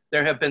together.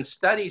 There have been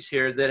studies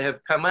here that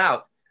have come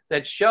out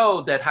that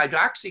show that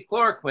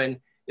hydroxychloroquine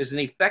is an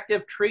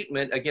effective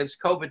treatment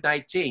against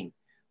COVID-19.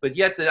 But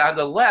yet on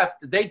the left,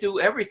 they do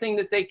everything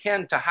that they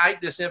can to hide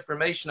this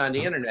information on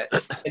the internet.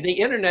 And the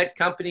internet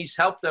companies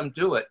help them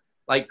do it,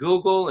 like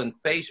Google and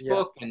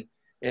Facebook and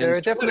there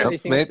are definitely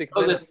things that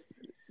so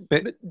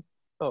can. that,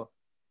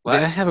 May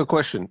I have a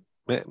question?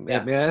 May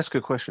Yeah. I ask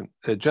a question?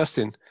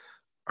 Justin,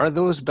 are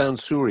those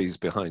bansuris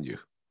behind you?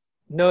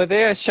 No,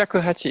 they are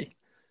shakuhachi,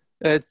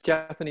 a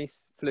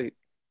Japanese flute.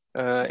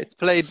 It's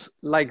played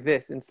like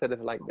this instead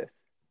of like this.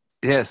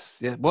 Yes,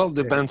 yeah. Well,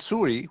 the Yeah.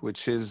 bansuri,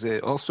 which is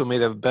also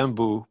made of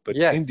bamboo, but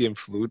Yes. Indian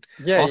flute,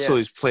 Yeah, also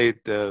yeah. is played,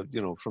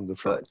 from the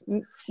front.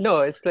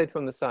 No, it's played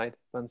from the side.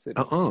 Bansuri.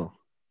 The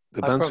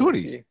I promise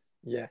bansuri. you.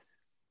 Yes.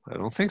 I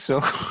don't think so.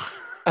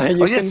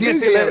 You yes, can yes,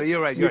 Google yeah, it.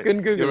 you're right. You can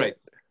Google You're right.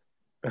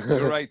 it.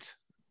 You're right.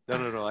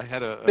 No. I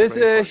had a. There's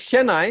brain a fart.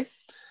 shenai.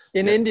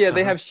 In Yeah, India,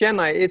 they uh-huh. have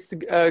shenai. It's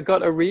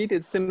got a reed.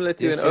 It's similar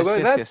to Yes, an yes, oboe.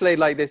 yes, That's yes. played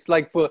like this,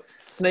 like for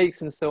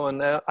snakes and so on.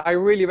 I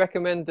really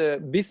recommend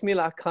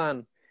Bismillah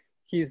Khan.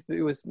 He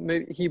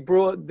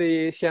brought the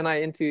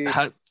shenai into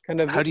kind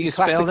of how do you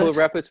spell classical that?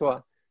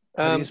 repertoire.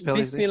 How do you spell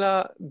his name?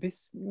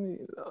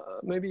 Bismillah.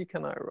 Maybe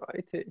can I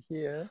write it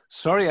here?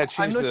 Sorry, I I'm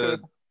changed not the. sure.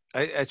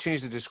 I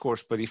changed the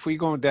discourse, but if we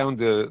go down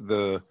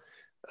the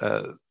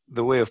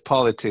way of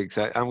politics,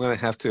 I'm going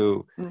to have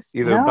to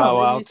either No, bow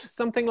Maybe out.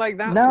 something like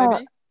that. No,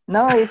 Maybe.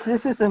 no,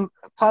 this is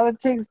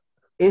politics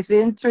is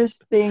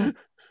interesting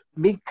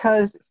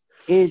because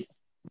it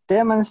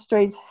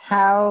demonstrates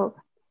how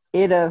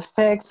it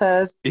affects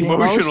us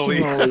Emotionally.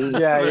 emotionally.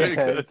 Yeah, Very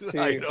yeah, good. it's true.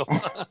 I know.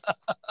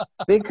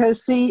 Because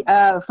see,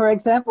 for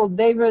example,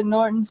 David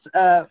Norton's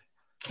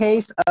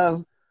case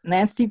of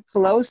Nancy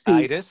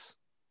Pelosi. Itis.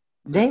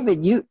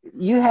 David,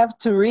 you have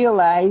to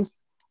realize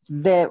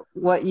that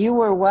what you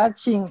were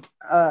watching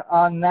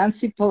on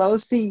Nancy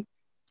Pelosi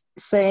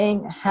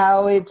saying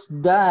how it's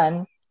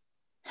done,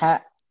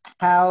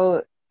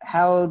 how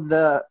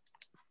the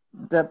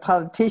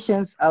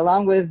politicians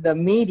along with the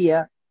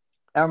media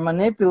are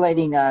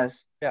manipulating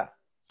us. Yeah.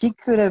 She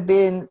could have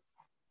been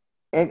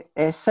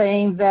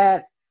saying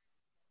that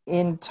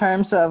in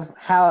terms of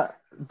how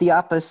the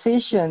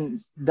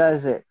opposition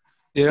does it.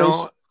 You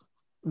know,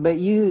 But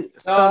you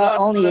saw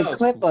only no. a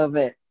clip of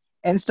it.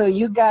 And so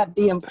you got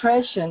the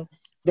impression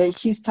that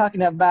she's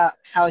talking about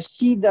how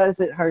she does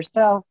it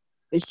herself,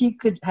 but she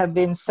could have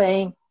been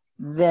saying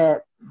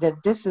that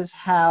this is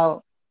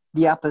how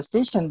the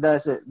opposition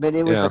does it, but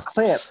it was a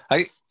clip.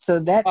 So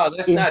that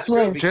that's not true,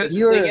 influenced because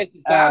your the thing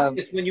is, Doc,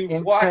 is when you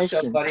watch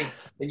impression. somebody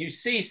and you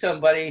see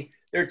somebody,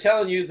 they're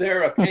telling you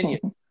their opinion.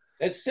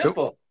 It's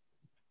simple.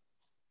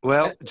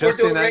 well, That's what we're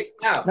Justin, doing right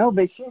now. No,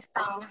 but she's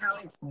saying how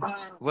it's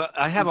done. well,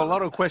 I have a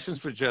lot of questions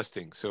for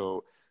Justin.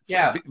 So,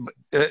 Yeah.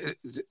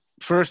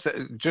 First,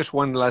 just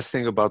one last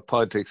thing about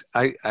politics.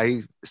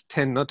 I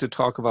tend not to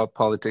talk about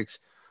politics,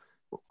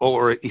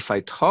 or if I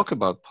talk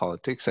about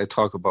politics, I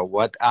talk about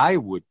what I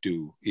would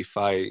do if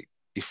I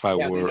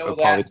were a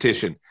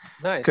politician.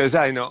 Nice. Because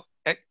I know,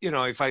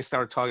 if I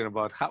start talking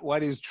about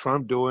what is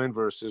Trump doing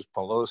versus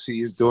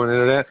Pelosi is doing,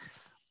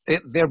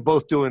 they're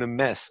both doing a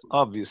mess.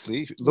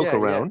 Obviously, look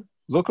around.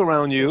 Look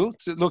around you.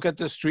 Look at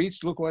the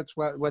streets. Look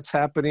what's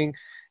happening,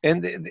 and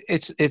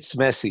it's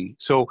messy.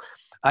 So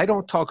I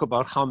don't talk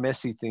about how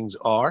messy things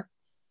are.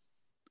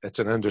 That's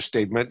an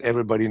understatement.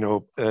 Everybody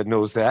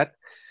knows that.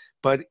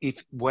 But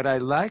what I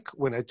like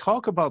when I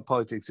talk about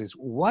politics is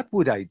what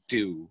would I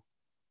do?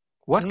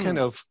 What kind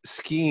of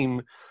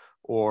scheme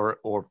or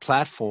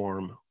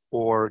platform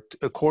or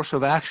a course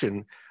of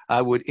action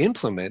I would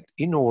implement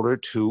in order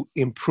to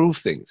improve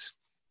things.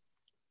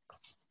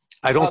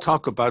 I don't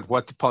talk about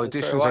what the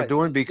politicians are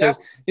doing because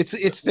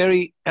it's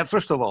very,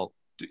 first of all,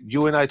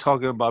 you and I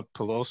talking about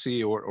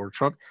Pelosi or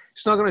Trump,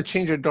 it's not going to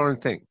change a darn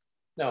thing.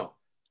 No.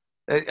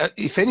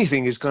 If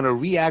anything, it's going to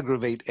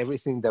re-aggravate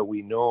everything that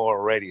we know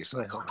already. It's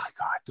like, oh my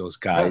God, those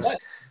guys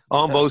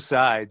on both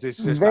sides. It's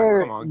just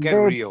like, come on, get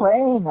real. They're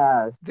playing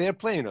us. They're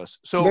playing us.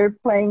 So they're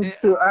playing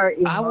to our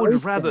emotions. I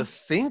would rather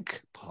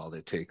think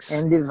politics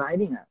and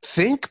dividing us.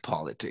 Think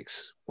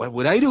politics. What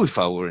would I do if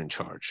I were in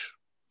charge?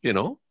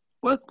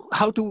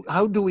 How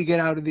do we get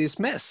out of this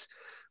mess?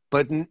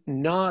 But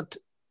not.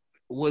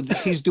 Well,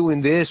 he's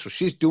doing this or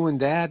she's doing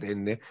that,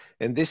 and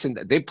this and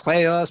that. They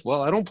play us.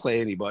 Well, I don't play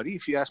anybody.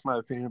 If you ask my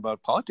opinion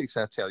about politics,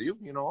 I tell you,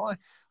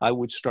 I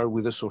would start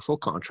with a social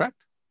contract.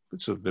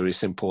 It's a very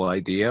simple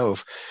idea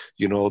of,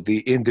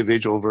 the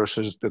individual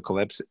versus the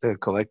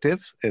collective,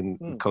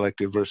 and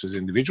collective versus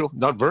individual,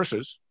 not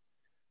versus.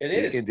 It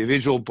is. The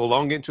individual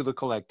belonging to the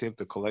collective,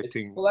 the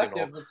collecting,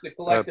 it's the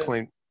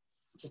collective.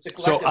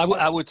 So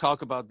I would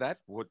talk about that.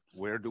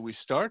 Where do we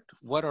start?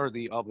 What are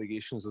the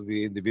obligations of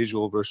the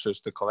individual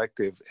versus the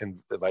collective, and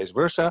vice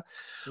versa?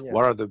 Yeah.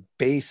 What are the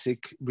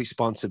basic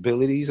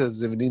responsibilities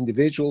as an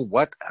individual?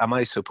 What am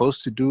I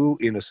supposed to do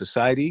in a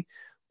society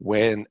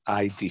when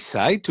I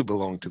decide to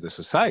belong to the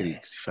society?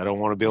 Because if I don't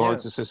want to belong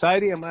to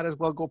society, I might as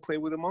well go play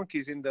with the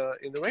monkeys in the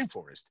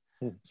rainforest.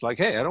 It's like,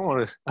 hey, I don't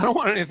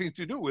want anything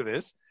to do with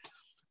this.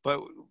 But,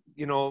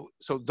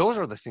 so those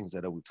are the things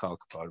that I would talk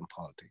about in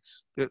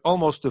politics.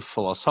 Almost a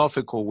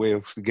philosophical way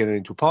of getting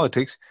into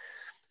politics.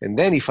 And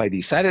then if I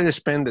decided to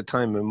spend the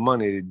time and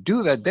money to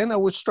do that, then I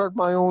would start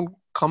my own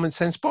common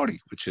sense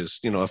party, which is,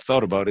 I've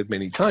thought about it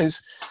many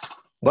times,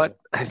 but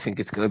I think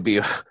it's going to be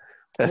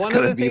one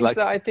of the things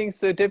that I think is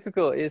so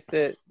difficult is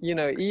that,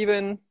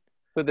 even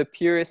for the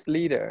purest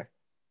leader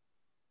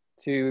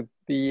to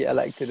be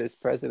elected as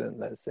president,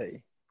 let's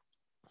say,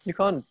 you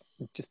can't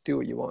just do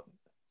what you want.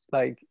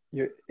 Like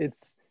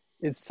it's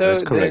so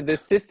the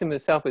system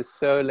itself is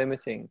so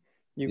limiting.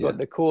 You've got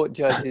the court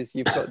judges,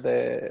 you've got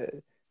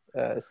the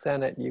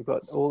Senate, you've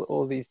got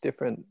all these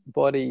different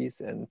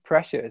bodies and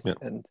pressures,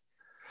 and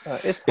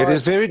it's hard. It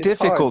is very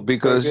difficult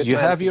because you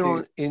have your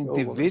own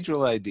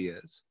individual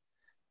ideas,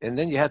 and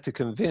then you have to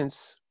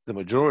convince the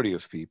majority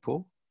of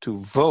people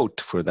to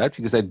vote for that,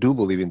 because I do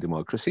believe in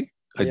democracy.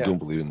 I do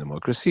believe in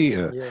democracy.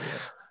 There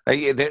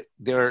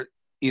are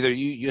either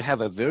you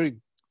have a very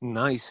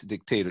nice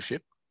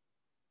dictatorship.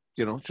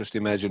 Just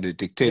imagine a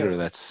dictator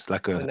that's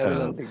like a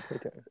Neverland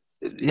dictator.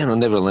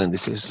 Neverland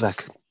is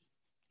like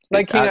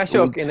King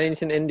Ashok in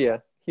ancient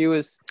India. He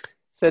was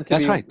said to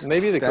be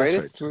maybe the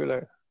greatest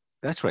ruler.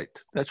 That's right.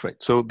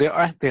 So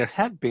there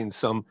have been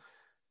some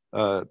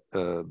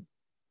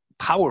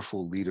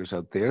powerful leaders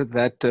out there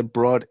that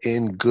brought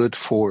in good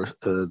for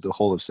the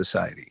whole of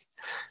society.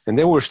 And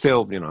they were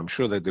still, I'm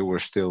sure that they were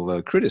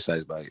still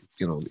criticized by,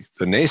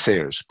 the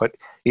naysayers. But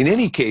in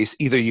any case,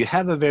 either you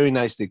have a very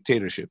nice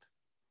dictatorship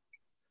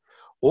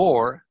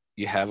or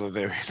you have a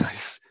very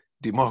nice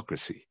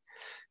democracy.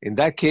 In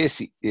that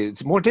case,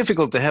 it's more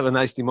difficult to have a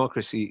nice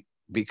democracy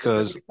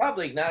because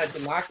probably not a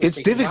democracy.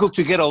 It's difficult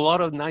to get a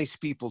lot of nice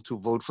people to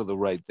vote for the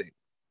right thing.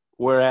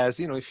 Whereas,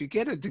 if you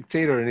get a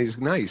dictator and he's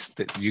nice,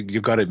 you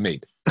got it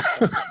made.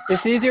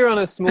 It's easier on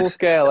a small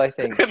scale, I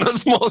think. On a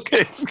small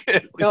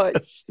scale.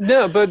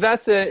 No, but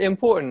that's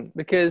important,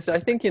 because I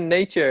think in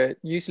nature,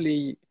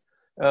 usually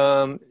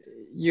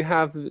you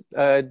have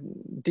a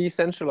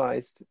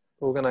decentralized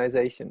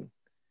organization.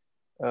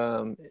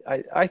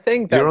 I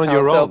think that's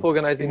how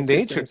self-organizing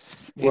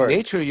systems work. In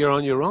nature, you're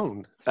on your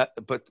own.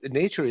 But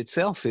nature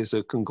itself is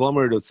a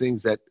conglomerate of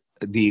things that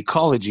the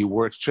ecology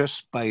works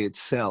just by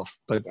itself.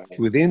 But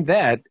within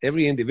that,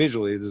 every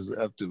individual is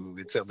up to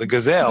itself. The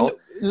gazelle.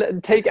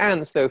 Take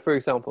ants, though, for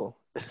example.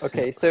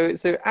 Okay, so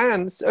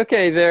ants,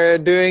 they're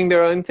doing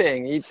their own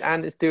thing. Each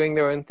ant is doing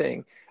their own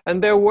thing.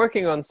 And they're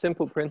working on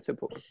simple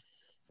principles.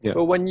 Yeah.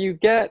 But when you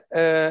get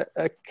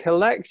a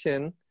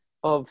collection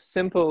of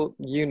simple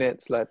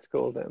units, let's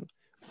call them,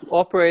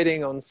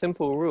 operating on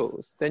simple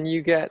rules, then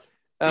you get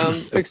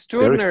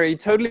extraordinary,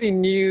 totally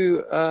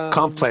new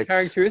complex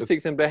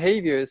characteristics and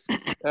behaviors,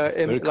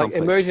 like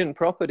emergent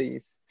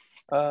properties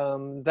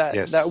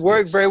that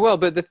work very well.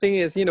 But the thing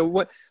is,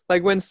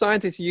 like when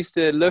scientists used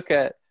to look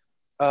at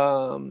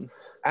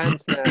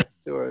ants'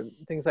 nests or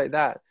things like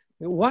that,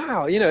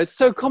 wow, it's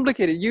so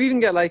complicated. You even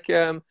get like,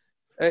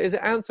 is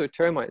it ants or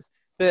termites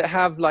that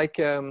have like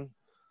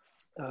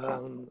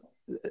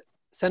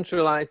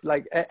centralized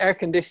like air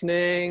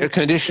conditioning,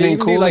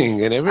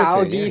 cooling, and everything.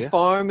 Algae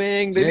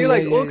farming. They do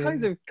like all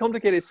kinds of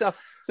complicated stuff.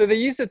 So they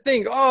used to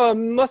think, it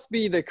must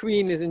be the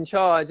queen is in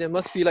charge. It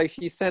must be like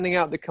she's sending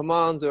out the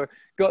commands or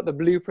got the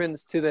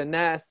blueprints to the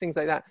nest, things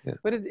like that. Yeah.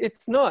 But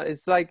it's not.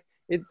 It's like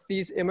it's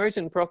these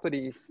emergent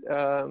properties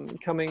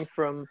coming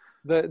from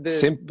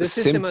the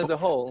system as a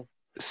whole.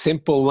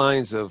 Simple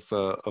lines of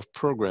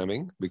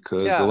programming,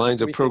 because the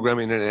lines of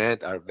programming in an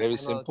ant are very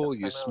simple.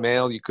 You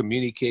smell, you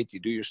communicate, you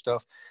do your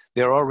stuff.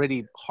 They're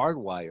already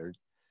hardwired.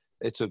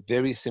 It's a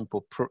very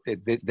simple,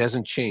 it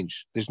doesn't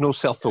change. There's no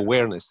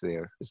self-awareness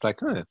there. It's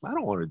like, I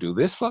don't want to do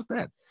this, fuck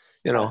that.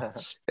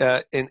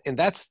 And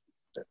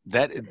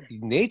that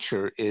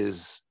nature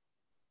is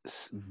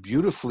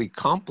beautifully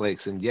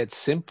complex and yet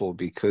simple,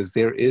 because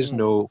there is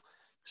no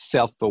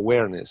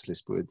self-awareness,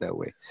 let's put it that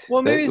way.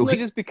 Well, maybe it's not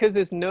just because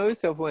there's no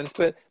self-awareness,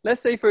 but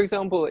let's say, for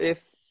example,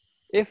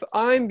 if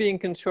I'm being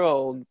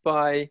controlled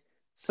by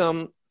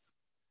some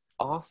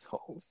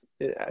assholes,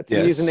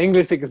 to use an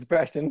English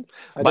expression,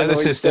 I don't know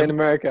what you say in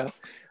America,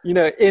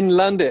 in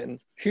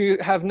London, who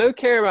have no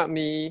care about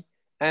me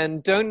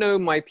and don't know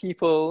my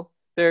people,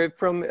 they're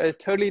from a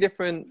totally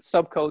different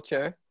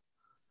subculture,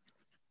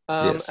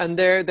 and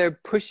they're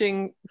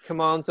pushing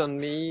commands on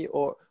me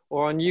or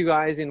on you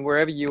guys in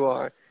wherever you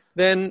are,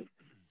 then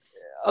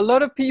a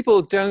lot of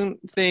people don't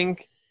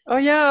think, oh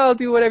yeah, I'll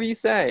do whatever you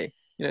say.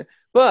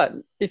 But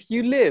if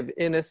you live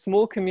in a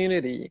small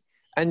community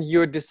and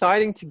you're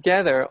deciding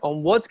together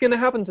on what's going to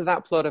happen to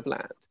that plot of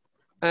land,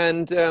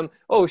 and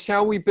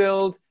shall we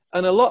build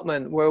an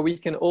allotment where we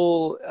can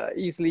all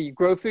easily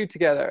grow food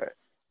together?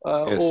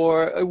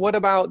 Or what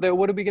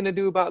are we going to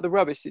do about the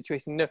rubbish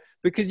situation? No,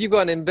 because you've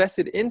got an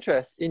invested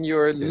interest in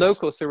your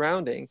local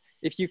surrounding.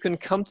 If you can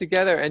come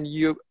together and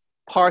you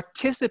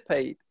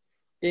participate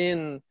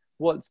in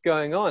what's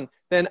going on,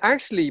 then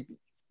actually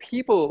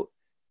people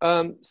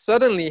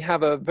suddenly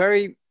have a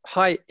very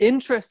high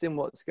interest in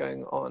what's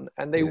going on,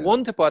 and they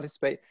want to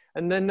participate,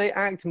 and then they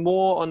act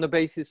more on the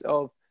basis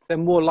of, they're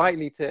more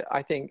likely to,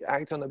 I think,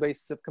 act on the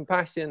basis of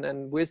compassion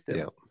and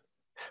wisdom.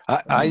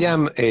 I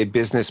am a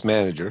business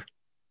manager.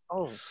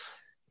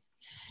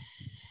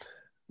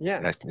 Yeah.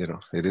 That, you know,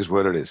 it is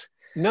what it is.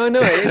 No,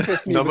 it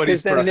interests me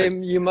Nobody's because then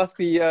perfect. you must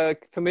be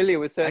familiar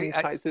with certain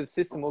I- types of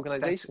system That's,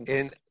 organization.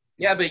 and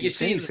Yeah, but you if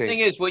see, the anything, thing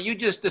is, what you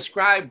just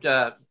described,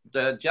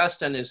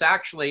 Justin, is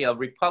actually a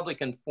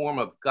Republican form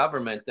of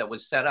government that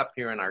was set up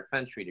here in our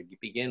country to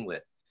begin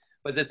with.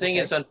 But the thing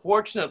Okay. is,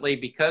 unfortunately,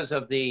 because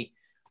of the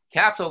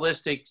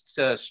capitalistic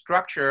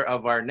structure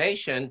of our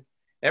nation,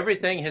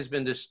 everything has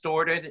been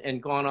distorted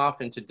and gone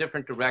off into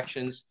different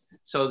directions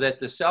so that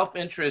the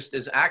self-interest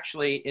is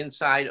actually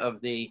inside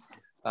of the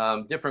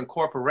different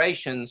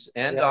corporations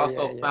and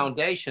also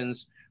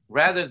foundations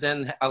rather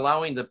than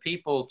allowing the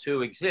people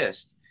to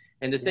exist.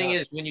 And the thing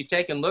is, when you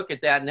take a look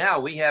at that now,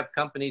 we have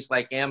companies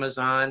like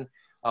Amazon,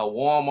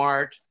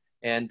 Walmart,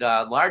 and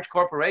large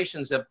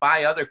corporations that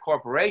buy other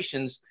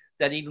corporations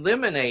that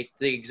eliminate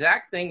the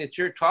exact thing that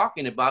you're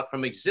talking about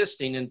from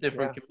existing in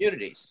different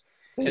communities.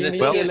 So And you the need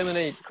thing to is-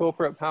 eliminate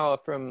corporate power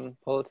from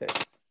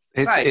politics.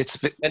 Right. it's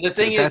And the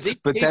thing is, that's these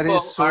but that people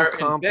is so are in bed.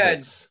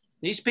 complex.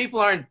 These people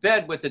are in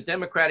bed with the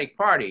Democratic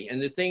Party.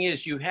 And the thing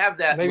is, you have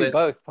that Maybe with,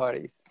 both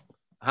parties.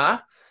 huh?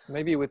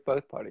 Maybe with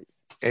both parties.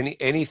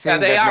 Anything Yeah,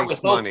 they that are makes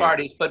with both money.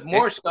 parties, but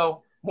more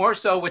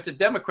so with the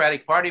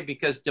Democratic Party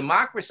because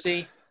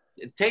democracy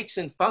it takes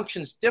and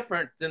functions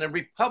different than a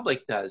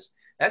republic does.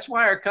 That's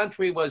why our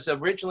country was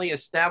originally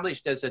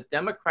established as a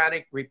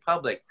democratic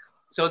republic,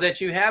 so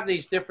that you have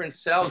these different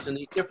cells and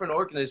these different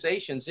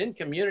organizations in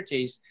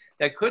communities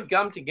that could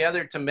come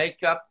together to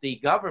make up the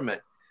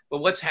government.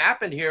 But what's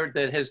happened here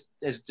that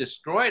has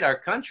destroyed our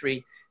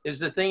country is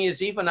the thing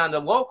is even on the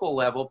local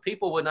level,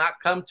 people would not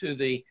come to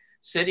the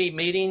city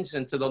meetings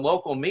and to the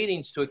local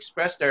meetings to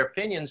express their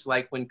opinions,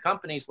 like when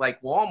companies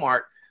like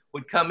Walmart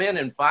would come in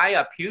and buy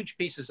up huge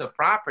pieces of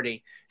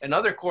property and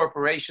other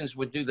corporations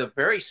would do the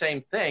very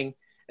same thing.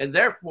 And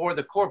therefore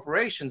the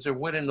corporations are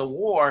winning the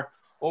war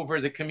over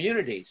the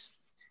communities.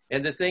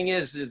 And the thing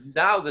is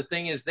now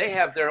they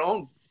have their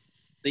own,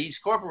 these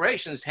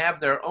corporations have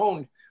their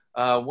own,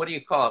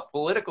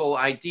 political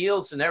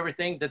ideals and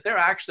everything that they're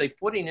actually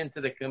putting into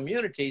the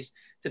communities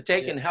to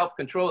take and help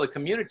control the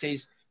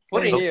communities,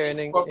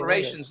 putting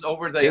corporations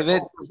over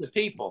the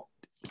people.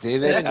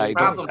 David, I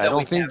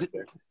don't think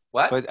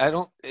what? But I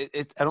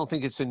don't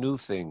think it's a new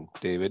thing,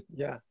 David.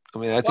 Yeah. I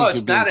mean, I think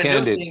you're being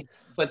candid. Thing,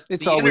 but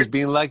it's always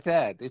been like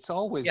that. It's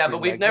always but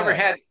been we've like never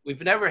that.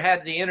 we've never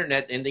had the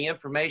internet and the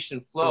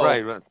information flow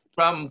right.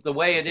 from the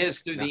way it is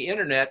through the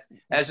internet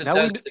as it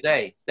does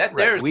today.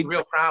 There's the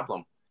real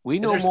problem. We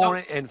know more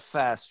and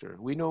faster.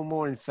 We know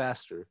more and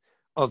faster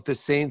of the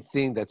same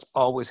thing that's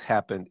always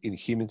happened in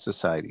human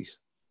societies.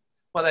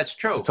 Well, that's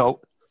true. So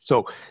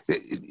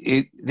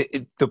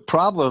the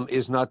problem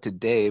is not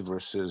today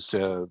versus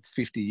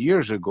 50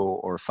 years ago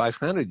or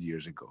 500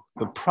 years ago.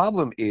 The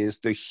problem is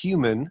the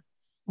human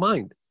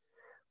mind,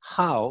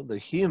 how the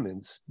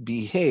humans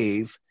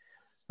behave,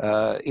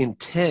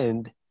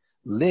 intend,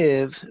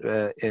 live,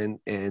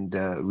 and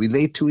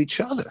relate to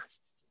each other.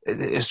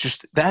 It's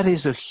just that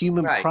is a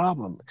human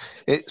problem.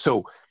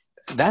 So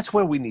that's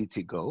where we need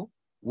to go.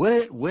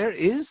 Where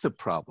is the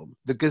problem?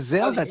 The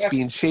gazelle that's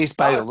being chased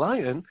by a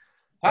lion.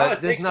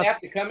 Politics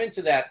have to come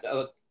into that.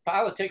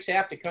 Politics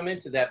have to come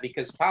into that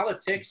because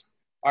politics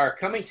are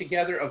coming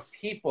together of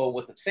people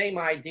with the same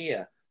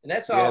idea, and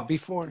that's all.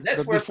 Yeah,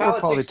 that's where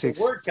politics.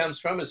 The word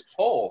comes from is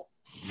poll.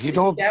 You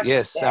don't.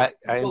 Yes, I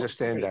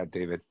understand that,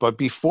 David. But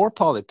before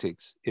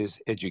politics is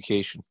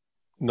education,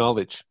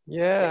 knowledge.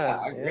 Yeah,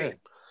 I agree.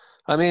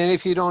 I mean,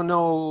 if you don't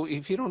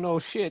know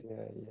shit,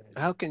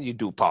 how can you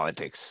do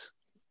politics?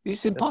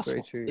 It's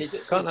impossible.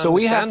 So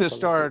we have to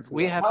start.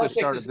 We have to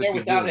start at the beginning.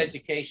 Without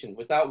education,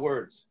 without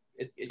words,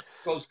 it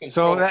goes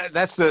control. So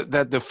that's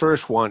the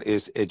first one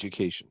is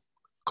education,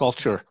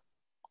 culture.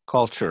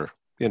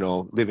 You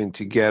know, living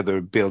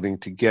together, building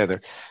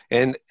together,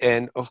 and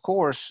of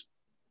course,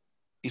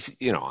 if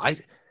you know,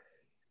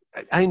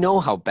 I know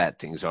how bad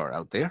things are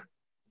out there.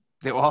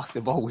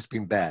 They've always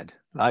been bad.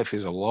 Life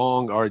is a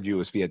long,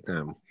 arduous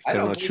Vietnam.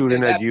 They're not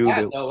shooting at you.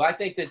 No, I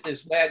think that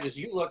as bad as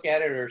you look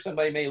at it, or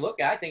somebody may look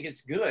at it, I think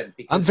it's good.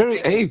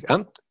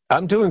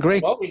 I'm doing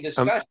great.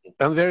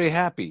 I'm very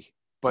happy.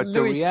 But Louis,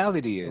 the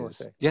reality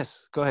is,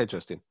 yes, go ahead,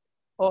 Justin.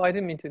 Oh, I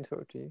didn't mean to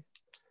interrupt you.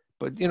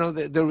 But you know,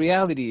 the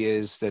reality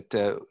is that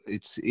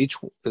it's each.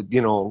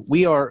 You know,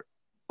 we are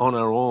on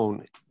our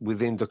own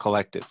within the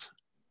collective,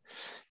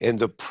 and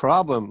the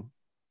problem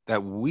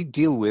that we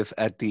deal with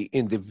at the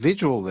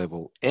individual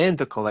level and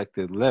the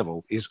collective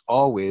level is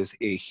always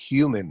a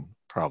human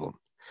problem.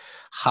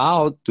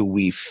 How do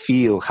we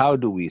feel? How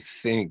do we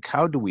think?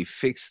 How do we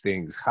fix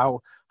things?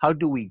 How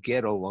do we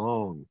get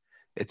along,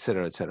 et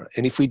cetera, et cetera?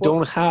 And if we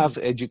don't have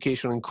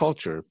education and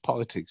culture,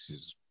 politics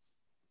is,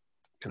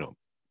 you know,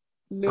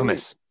 a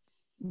mess.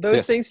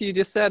 Those things you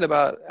just said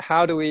about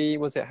how do we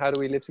live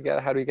together?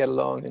 How do we get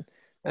along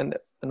and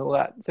all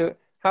that. So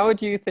how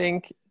do you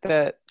think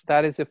that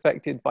is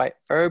affected by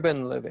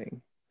urban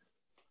living?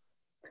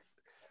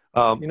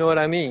 You know what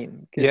I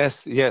mean?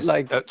 Yes.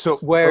 Like so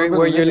where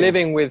you're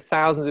living with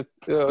thousands of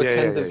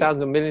tens of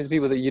thousands of millions of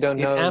people that you don't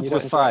know. It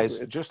amplifies.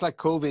 Just like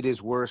COVID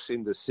is worse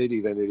in the city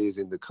than it is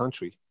in the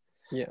country.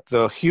 Yeah.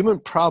 the human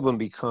problem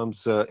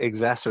becomes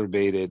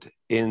exacerbated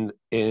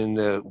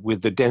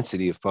with the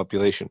density of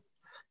population.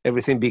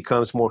 Everything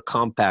becomes more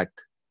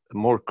compact,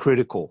 more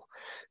critical.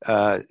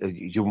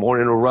 You're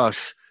more in a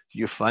rush.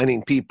 You're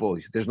finding people.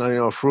 There's not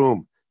enough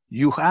room.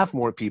 You have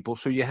more people,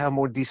 so you have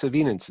more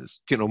disagreements.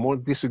 More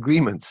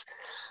disagreements.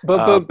 But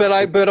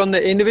on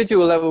the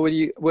individual level,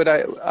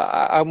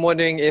 I'm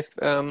wondering if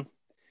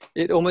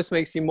it almost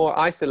makes you more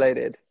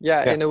isolated.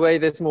 Yeah, in a way,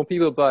 there's more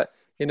people, but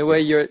in a way,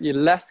 you're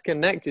less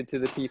connected to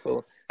the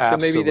people. So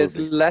maybe there's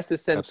less a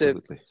sense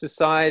of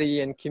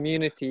society and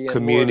community,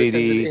 and more of a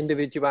sense of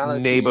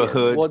individuality.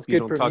 Neighborhood. What's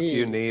good you for don't talk me. to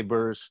your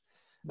neighbors.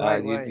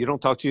 Right. You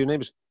don't talk to your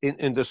neighbors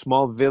in the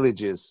small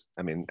villages.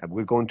 I mean,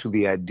 we're going to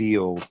the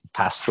ideal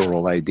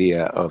pastoral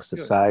idea of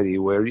society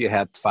where you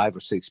had 5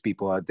 or 6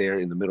 people out there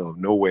in the middle of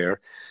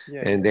nowhere,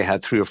 and they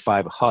had 3 or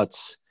 5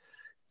 huts.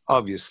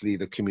 Obviously,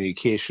 the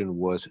communication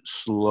was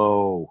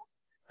slow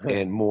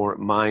and more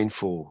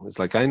mindful. It's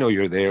like, I know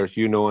you're there.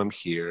 You know I'm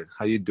here.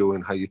 How you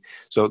doing?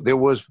 So there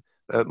was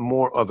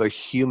more of a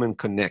human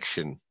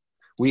connection.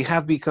 We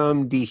have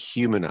become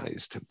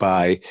dehumanized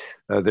by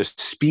the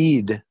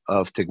speed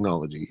of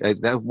technology.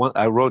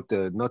 I wrote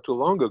not too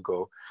long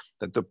ago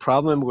that the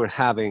problem we're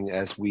having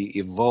as we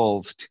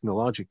evolve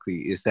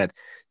technologically is that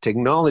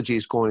technology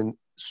is going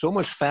so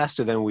much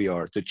faster than we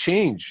are. The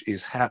change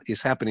is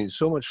happening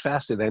so much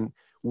faster than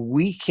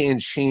we can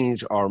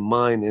change our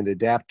mind and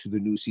adapt to the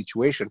new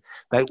situation,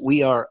 that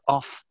we're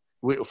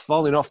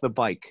falling off the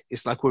bike.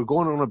 It's like we're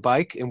going on a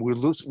bike and we're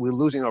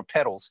losing our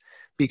pedals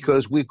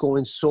because we're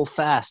going so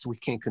fast we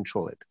can't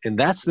control it. And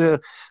that's the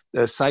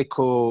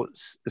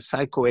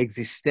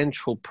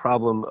psycho-existential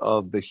problem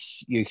of the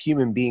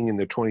human being in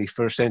the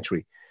 21st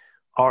century.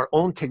 Our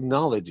own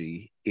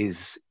technology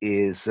is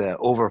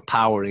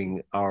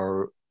overpowering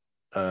our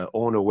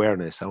own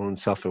awareness, our own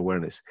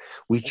self-awareness.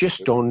 We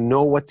just don't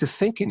know what to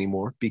think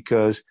anymore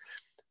because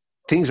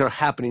things are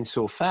happening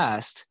so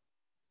fast.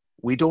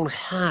 We don't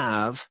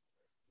have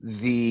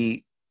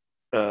the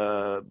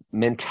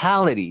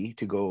mentality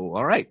to go,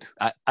 all right,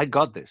 I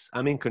got this.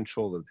 I'm in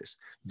control of this.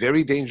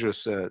 Very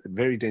dangerous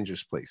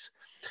place.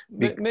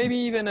 Maybe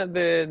even at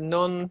the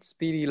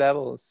non-speedy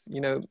levels, I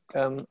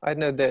don't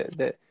know,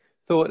 the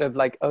thought of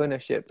like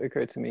ownership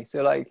occurred to me.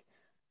 So like,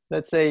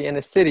 let's say in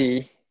a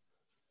city,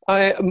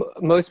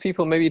 most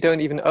people maybe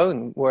don't even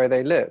own where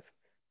they live.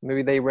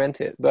 Maybe they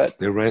rent it, but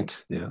they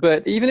rent. Yeah.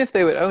 But even if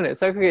they would own it,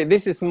 it's like, okay,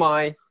 this is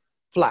my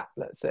flat,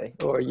 let's say,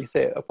 or you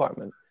say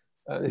apartment.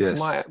 This is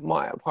my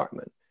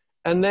apartment,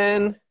 and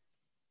then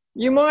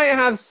you might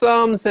have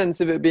some sense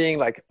of it being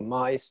like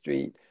my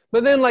street.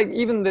 But then, like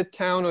even the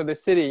town or the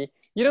city,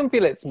 you don't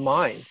feel it's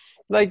mine.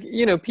 Like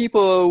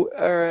people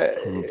are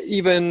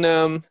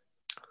even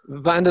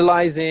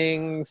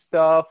vandalizing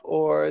stuff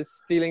or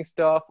stealing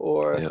stuff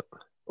or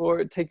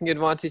taking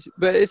advantage,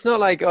 but it's not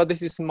like, oh,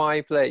 this is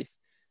my place.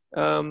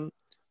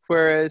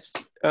 Whereas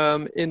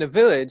in a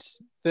village,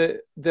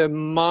 the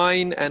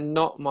mine and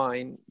not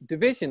mine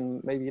division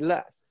may be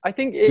less. I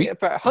think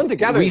for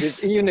hunter-gatherers,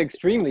 it's even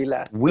extremely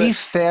less. We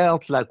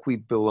felt like we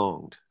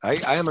belonged.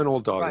 I am an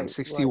old dog. I'm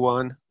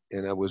 61,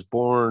 and I was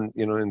born,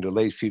 in the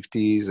late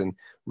 50s and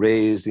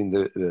raised in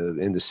the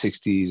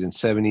 60s and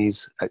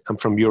 70s. I'm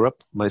from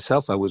Europe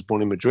myself. I was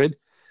born in Madrid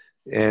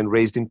and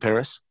raised in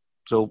Paris.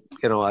 So,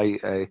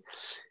 I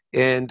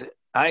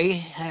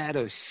had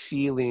a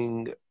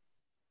feeling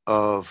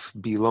of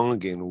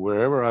belonging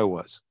wherever I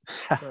was.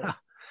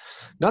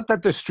 Not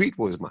that the street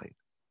was mine.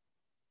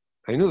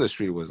 I knew the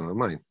street was not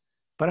mine,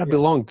 but I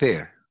belonged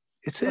there.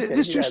 It's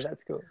just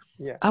that's cool.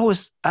 Yeah, I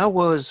was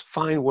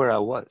fine where I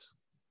was.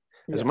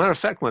 As a matter of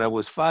fact, when I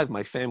was 5,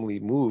 my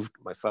family moved.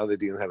 My father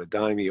didn't have a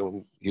dime. He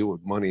owed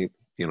money,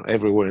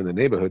 everywhere in the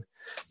neighborhood.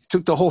 He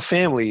took the whole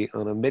family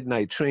on a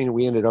midnight train.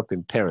 We ended up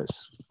in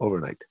Paris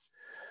overnight.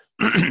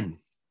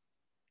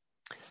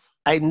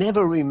 I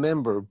never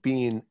remember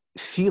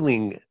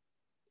feeling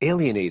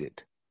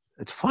alienated.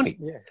 It's funny.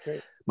 Yeah,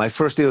 great. My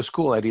first day of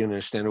school, I didn't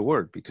understand a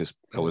word because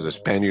I was a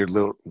Spaniard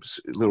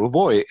little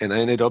boy, and I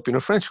ended up in a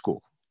French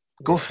school.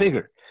 Go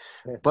figure.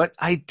 Yeah. But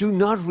I do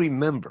not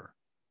remember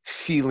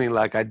feeling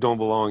like I don't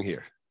belong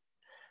here.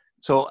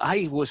 So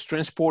I was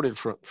transported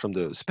from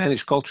the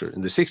Spanish culture.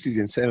 In the 60s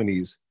and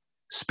 70s,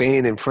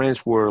 Spain and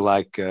France were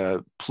like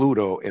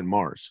Pluto and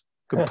Mars,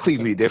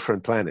 completely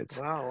different planets.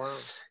 Wow.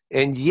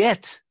 And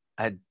yet,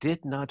 I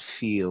did not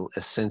feel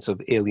a sense of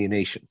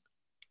alienation.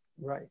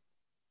 Right.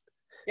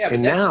 Yeah.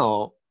 And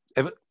now,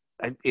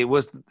 it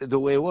was the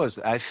way it was.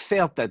 I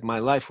felt that my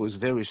life was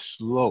very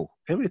slow.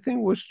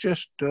 Everything was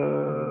just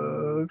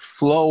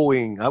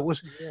flowing. I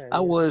was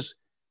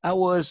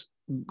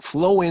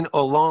flowing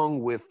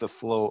along with the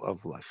flow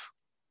of life.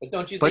 But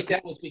don't you think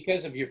that was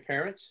because of your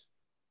parents?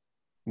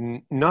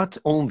 Not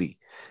only.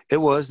 It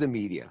was the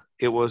media.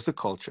 It was the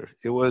culture.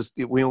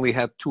 We only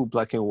had 2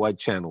 black and white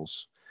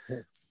channels.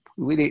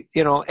 We,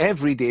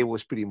 every day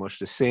was pretty much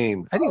the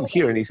same. I didn't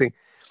hear anything.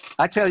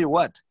 I tell you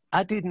what,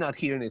 I did not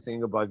hear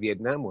anything about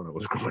Vietnam when I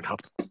was growing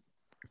up.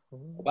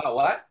 About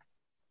what?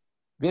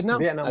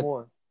 Vietnam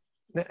War.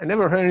 I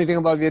never heard anything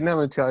about Vietnam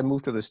until I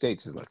moved to the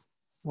States. It's like,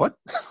 What?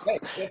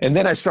 Right. And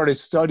then I started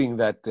studying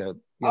that,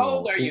 How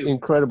old are you?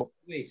 incredible.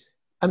 Please.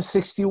 I'm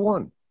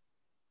 61.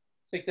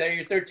 Think that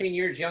you're 13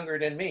 years younger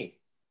than me.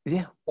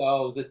 Yeah.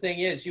 So the thing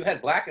is, you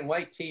had black and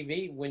white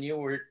TV when you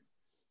were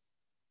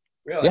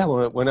really. Yeah,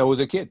 when I was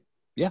a kid.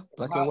 Yeah,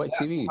 black and white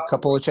TV, a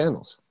couple of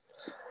channels.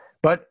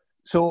 But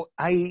so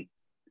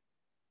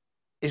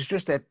it's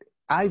just that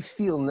I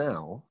feel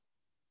now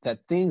that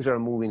things are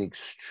moving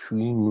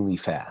extremely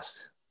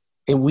fast.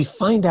 And we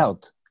find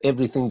out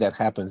everything that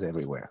happens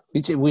everywhere.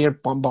 We are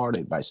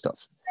bombarded by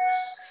stuff.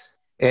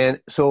 And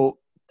so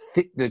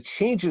the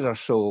changes are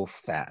so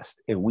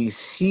fast, and we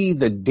see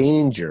the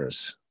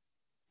dangers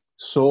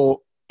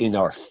so in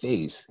our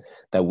face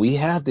that we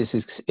have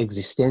this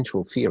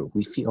existential fear.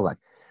 We feel like,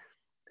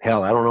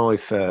 hell, I don't know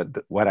if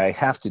what I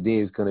have today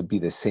is going to be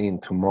the same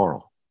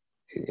tomorrow.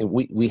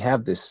 We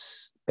have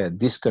this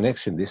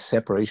disconnection, this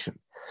separation.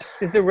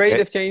 Is the rate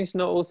of change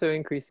not also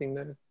increasing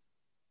though?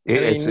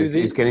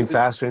 It's getting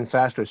faster and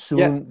faster.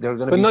 Soon they're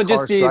going to be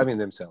cars driving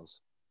themselves.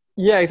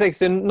 Yeah, exactly.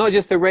 So not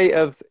just the rate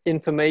of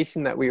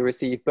information that we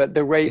receive, but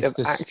the rate of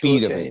actual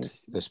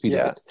change. The speed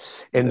of it.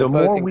 And the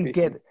more we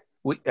get,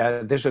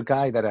 there's a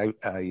guy that I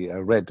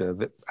read,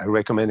 I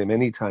recommend him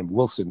anytime,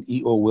 Wilson,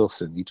 E.O.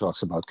 Wilson. He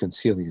talks about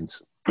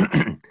consilience.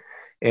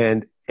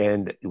 and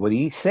what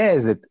he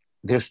says that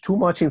there's too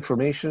much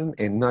information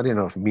and not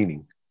enough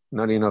meaning,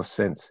 not enough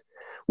sense.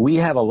 We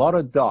have a lot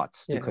of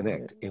dots to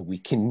connect, and we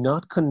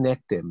cannot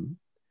connect them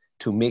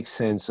to make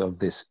sense of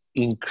this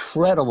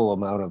incredible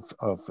amount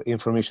of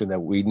information that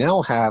we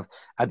now have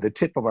at the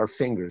tip of our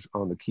fingers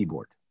on the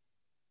keyboard.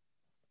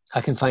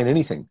 I can find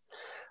anything.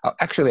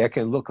 Actually, I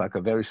can look like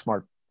a very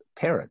smart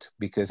parrot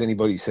because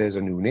anybody says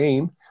a new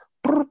name,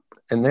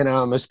 and then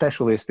I'm a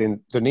specialist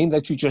in the name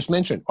that you just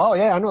mentioned. Oh,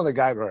 yeah, I know the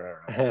guy.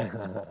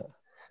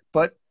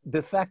 But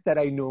the fact that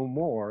I know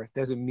more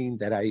doesn't mean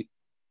that I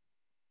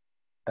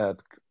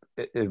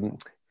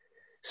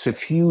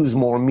suffuse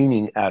more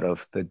meaning out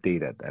of the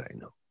data that I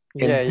know.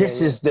 And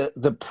this is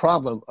the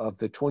problem of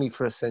the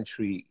 21st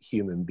century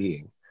human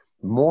being,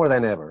 more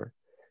than ever,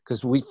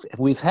 because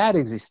we've had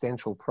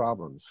existential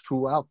problems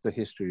throughout the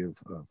history of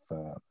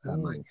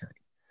mankind.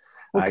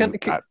 Well,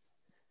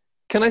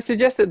 can I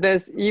suggest that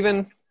there's,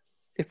 even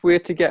if we're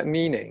to get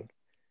meaning,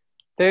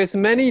 there's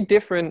many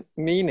different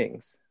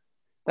meanings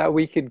that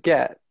we could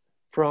get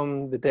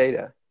from the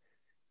data.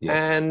 Yes.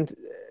 And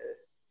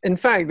in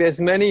fact,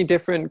 there's many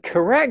different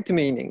correct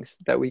meanings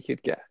that we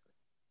could get.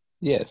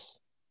 Yes.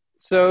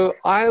 So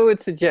I would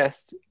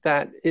suggest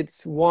that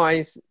it's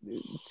wise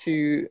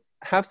to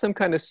have some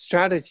kind of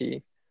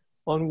strategy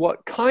on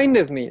what kind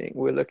of meaning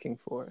we're looking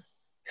for.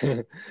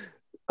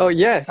 Oh,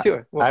 yeah,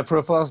 sure. Well, I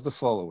propose the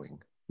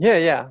following.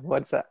 Yeah.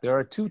 What's that? There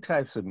are two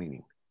types of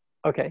meaning.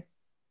 Okay.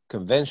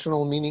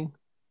 Conventional meaning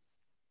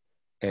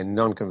and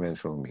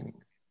non-conventional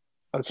meaning.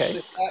 Okay.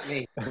 What does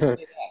that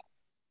mean?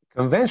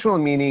 Conventional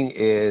meaning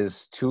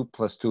is 2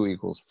 + 2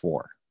 =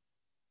 4.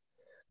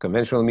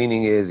 Conventional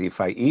meaning is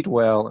if I eat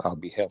well, I'll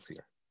be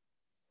healthier.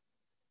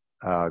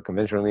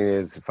 Conventional meaning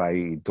is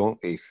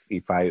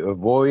if I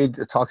avoid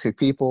toxic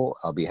people,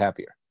 I'll be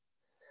happier.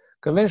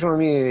 Conventional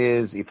meaning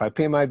is if I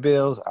pay my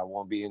bills, I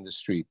won't be in the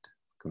street.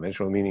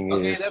 Conventional meaning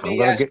is I'm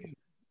gonna get.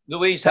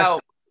 Luis,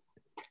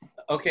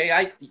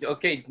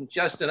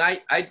 Justin,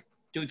 I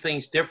do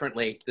things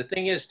differently. The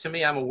thing is, to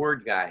me, I'm a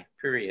word guy,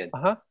 period.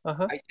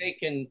 I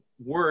take in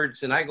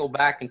words and I go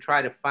back and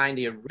try to find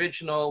the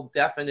original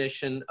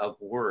definition of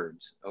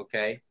words,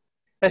 okay?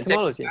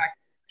 Etymology. Back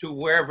to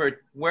wherever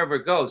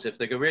it goes. If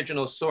the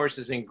original source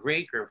is in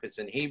Greek, or if it's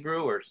in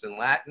Hebrew, or it's in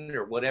Latin,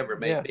 or whatever it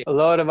may be. A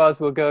lot of us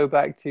will go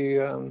back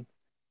to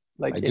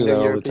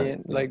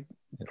Indo-European,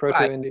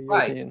 Proto-Indo-European.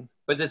 Right.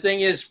 But the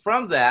thing is,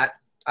 from that,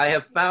 I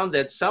have found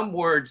that some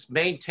words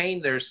maintain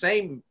their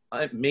same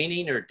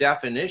meaning or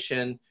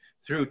definition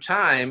through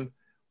time,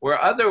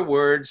 where other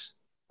words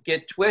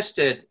get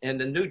twisted and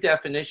the new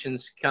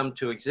definitions come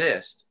to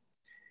exist.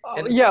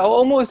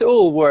 Almost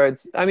all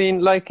words. I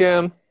mean, like,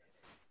 I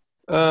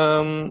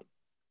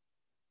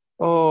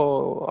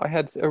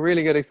had a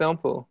really good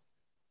example.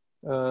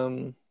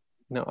 No,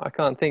 I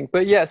can't think.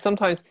 But yeah,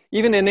 sometimes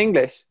even in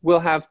English, we'll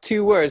have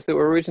two words that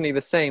were originally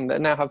the same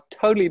that now have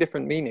totally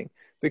different meaning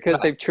because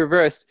they've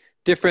traversed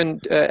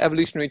different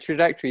evolutionary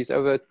trajectories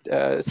over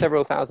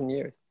several thousand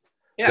years.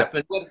 Yeah,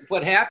 but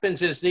what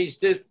happens is these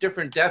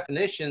different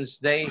definitions,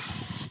 they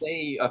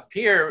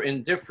appear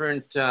in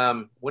different,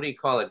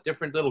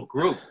 different little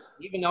groups.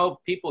 Even though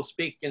people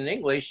speak in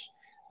English,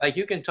 like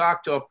you can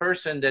talk to a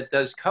person that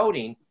does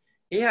coding,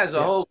 he has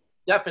a whole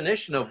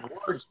definition of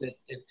words that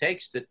it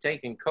takes to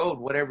take and code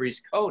whatever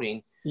he's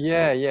coding.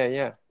 Yeah.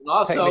 And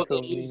also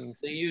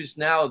they use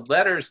now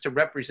letters to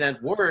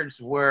represent words,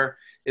 where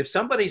if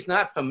somebody's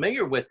not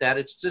familiar with that,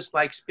 it's just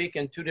like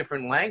speaking two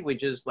different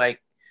languages,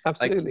 like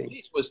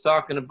Luis was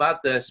talking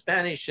about the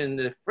Spanish and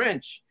the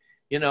French,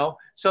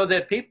 so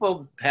that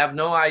people have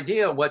no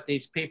idea what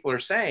these people are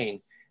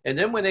saying. And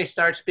then when they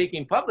start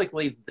speaking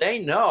publicly, they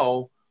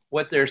know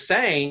what they're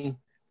saying.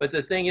 But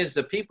the thing is,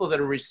 the people that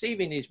are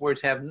receiving these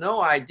words have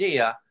no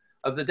idea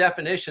of the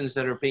definitions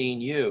that are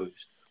being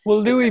used.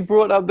 Well, Louis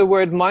brought up the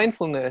word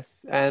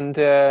mindfulness, and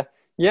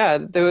yeah,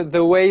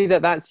 the way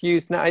that that's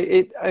used now.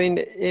 I mean,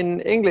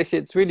 in English,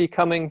 it's really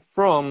coming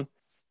from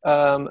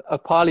a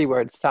Pali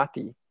word,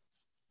 sati.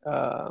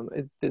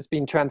 It's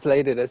been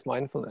translated as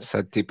mindfulness.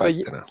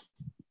 Satipatthana.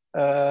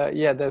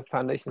 Yeah, the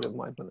foundations of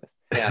mindfulness.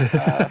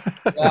 Yeah.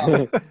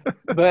 Well,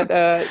 But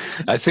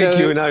I think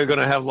you and I are going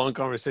to have long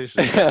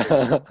conversations.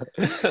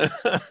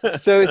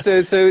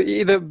 so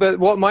either, but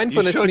what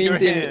mindfulness You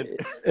means in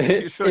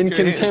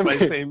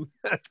contemporary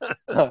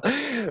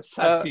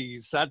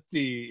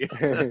sati.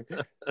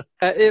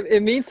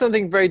 it means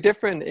something very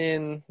different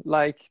in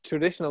like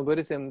traditional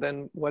Buddhism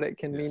than what it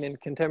can mean in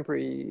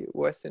contemporary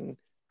Western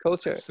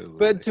culture. Absolutely.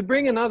 But to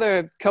bring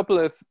another couple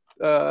of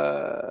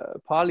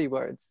Pali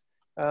words,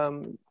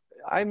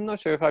 I'm not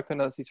sure if I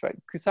pronounce these right,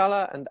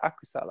 kusala and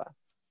akusala.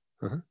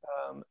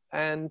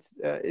 And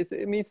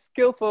it means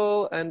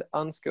skillful and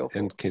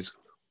unskillful.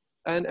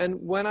 And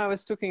when I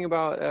was talking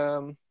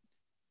about,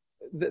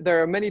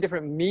 there are many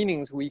different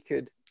meanings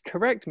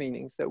correct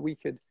meanings that we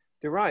could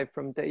derive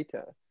from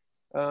data.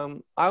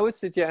 I would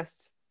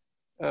suggest,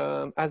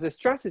 as a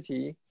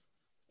strategy,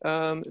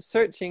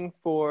 searching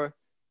for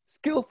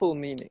skillful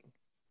meaning.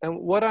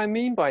 And what I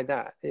mean by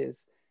that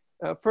is,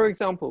 for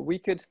example, we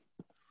could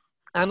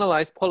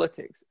analyze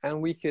politics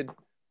and we could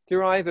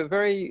derive a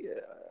very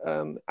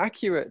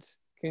accurate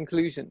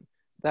conclusion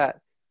that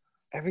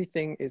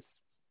everything is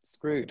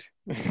screwed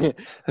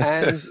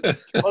and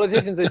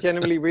politicians are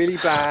generally really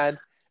bad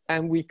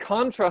and we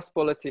can't trust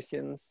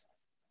politicians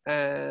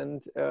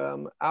and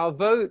our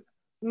vote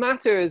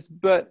matters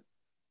but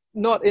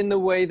not in the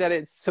way that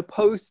it's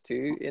supposed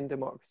to in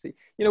democracy.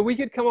 You know, we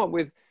could come up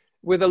with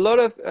a lot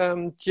of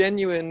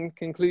genuine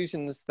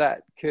conclusions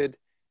that could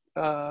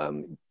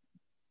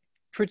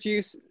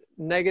produce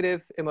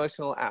negative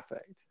emotional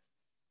affect.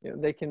 You know,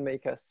 they can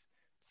make us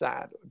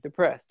sad or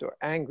depressed or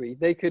angry.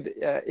 They could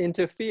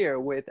interfere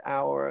with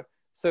our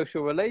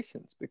social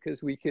relations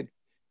because we could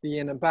be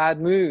in a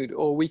bad mood,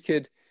 or we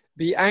could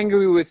be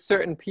angry with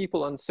certain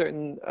people on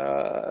certain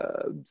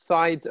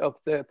sides of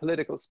the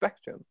political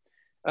spectrum.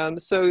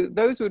 So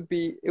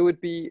it would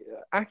be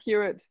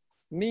accurate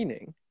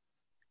meaning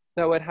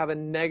that would have a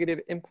negative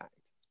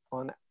impact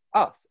on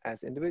us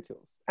as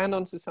individuals and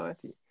on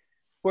society.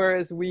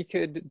 Whereas we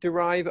could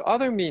derive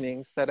other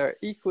meanings that are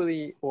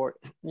equally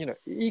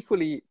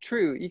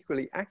true,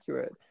 equally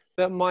accurate,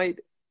 that might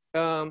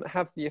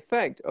have the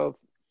effect of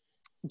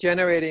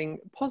generating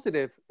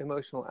positive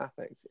emotional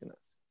affects in us,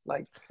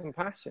 like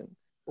compassion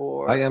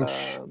or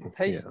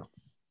patience.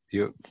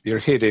 Yeah. You're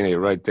hitting it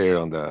right there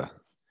on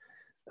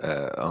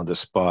the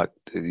spot.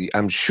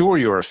 I'm sure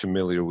you are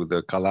familiar with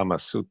the Kalama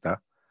Sutta,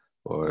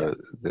 or yes,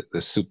 the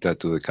Sutta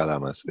to the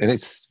Kalamas. And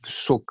it's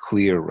so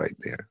clear right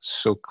there,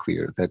 so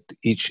clear that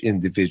each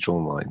individual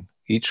mind,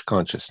 each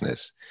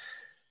consciousness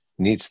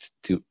needs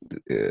to,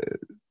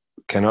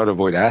 cannot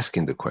avoid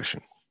asking the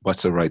question,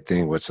 what's the right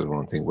thing? What's the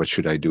wrong thing? What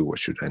should I do? What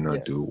should I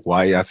not do?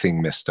 Why I think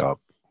messed up?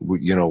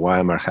 You know, why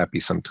am I happy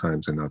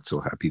sometimes and not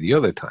so happy the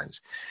other times?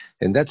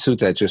 And that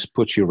Sutta just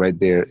puts you right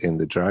there in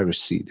the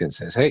driver's seat and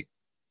says, hey,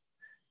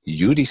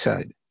 you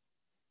decide,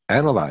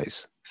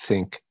 analyze,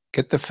 think,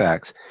 get the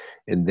facts,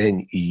 and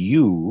then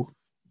you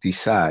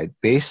decide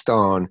based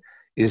on,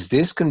 is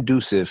this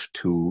conducive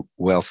to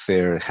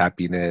welfare,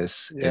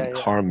 happiness, and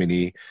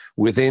harmony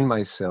within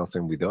myself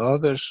and with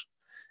others?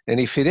 And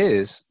if it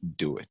is,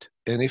 do it.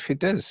 And if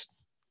it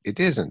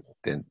isn't,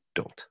 then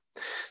don't.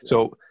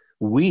 So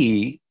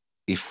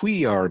if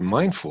we are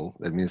mindful,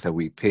 that means that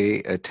we pay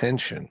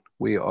attention.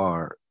 We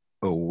are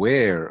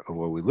aware of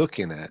what we're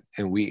looking at,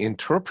 and we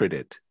interpret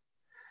it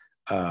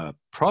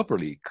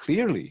properly,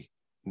 clearly.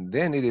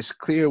 Then it is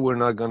clear we're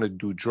not going to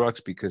do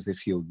drugs because they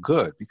feel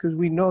good, because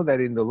we know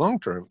that in the long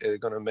term, they're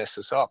going to mess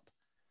us up.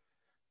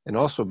 And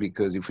also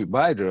because if we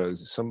buy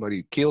drugs,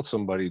 somebody killed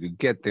somebody to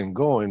get them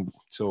going.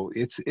 So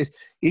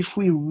if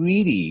we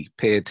really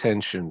pay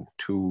attention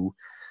to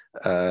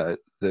the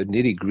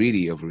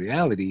nitty-gritty of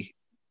reality,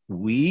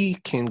 we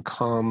can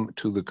come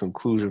to the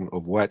conclusion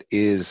of what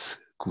is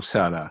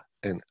kusala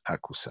and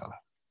akusala.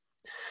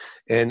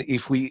 And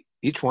if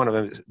each one of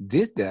them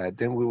did that,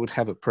 then we would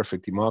have a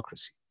perfect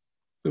democracy.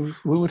 We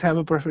would have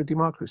a perfect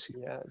democracy.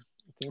 Yeah,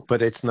 I think so.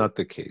 But it's not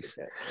the case.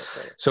 Yeah, that's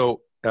right.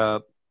 So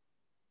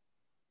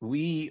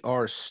we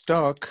are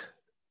stuck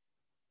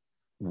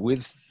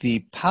with the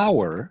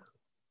power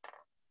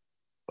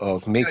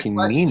of making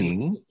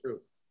meaning.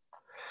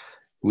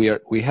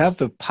 We have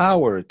the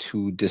power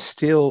to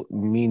distill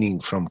meaning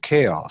from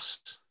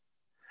chaos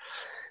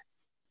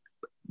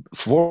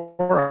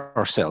for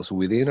ourselves,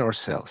 within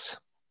ourselves.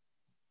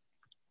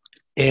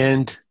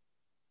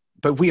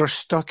 But we are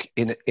stuck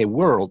in a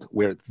world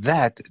where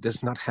that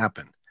does not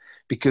happen,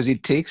 because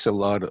it takes a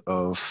lot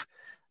of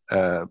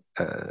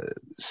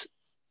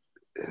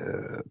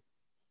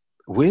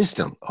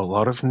wisdom, a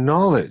lot of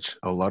knowledge,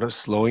 a lot of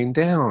slowing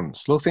down,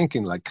 slow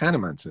thinking, like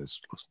Kahneman says.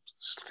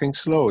 Think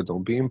slow,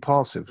 don't be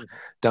impulsive,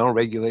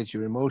 down-regulate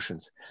your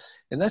emotions.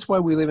 And that's why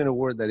we live in a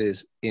world that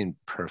is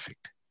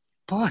imperfect.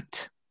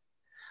 But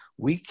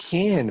we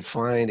can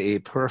find a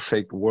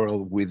perfect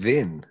world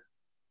within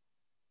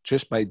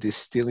just by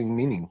distilling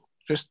meaning.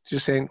 Just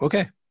saying,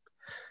 okay,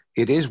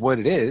 it is what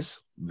it is.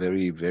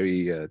 Very,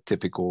 very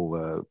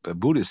typical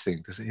Buddhist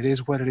thing to say, it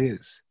is what it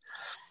is.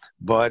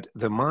 But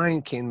the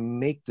mind can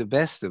make the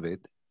best of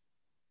it,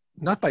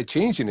 not by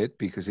changing it,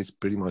 because it's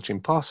pretty much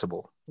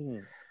impossible.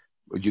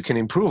 But you can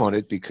improve on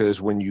it, because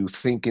when you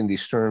think in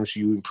these terms,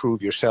 you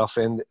improve yourself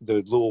and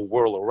the little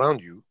world around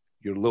you,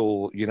 your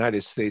little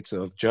United States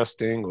of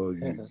Justin or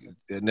the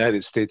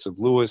United States of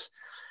Lewis.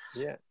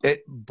 Yeah.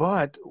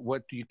 But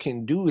what you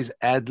can do is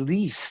at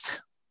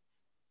least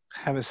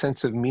have a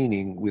sense of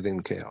meaning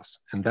within chaos.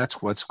 And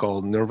that's what's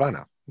called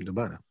nirvana,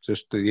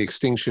 just the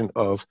extinction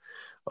of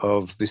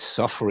this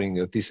suffering,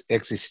 of this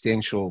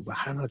existential,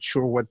 I'm not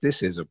sure what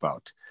this is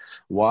about.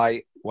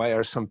 Why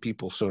are some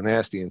people so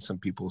nasty and some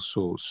people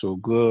so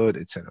good,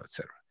 etc.,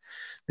 etc.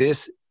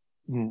 This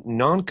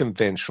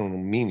non-conventional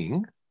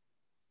meaning,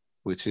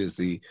 which is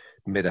the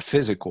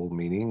metaphysical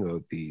meaning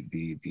of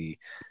the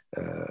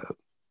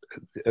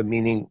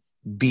meaning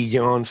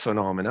beyond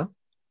phenomena.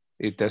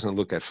 It doesn't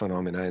look at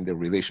phenomena and their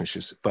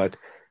relationships, but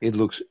it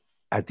looks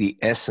at the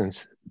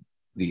essence,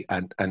 the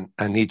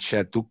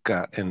anicca,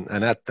 dukkha, and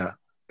anatta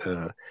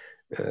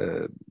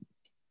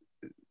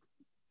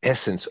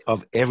essence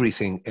of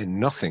everything and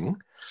nothing.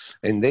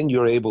 And then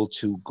you're able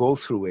to go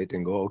through it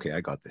and go, okay, I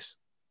got this.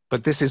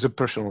 But this is a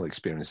personal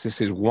experience.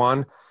 This is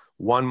one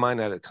mind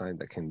at a time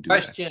that can do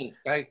Question.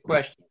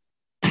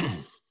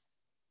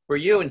 For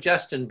you and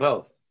Justin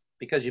both,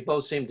 because you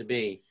both seem to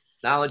be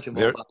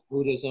knowledgeable about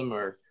Buddhism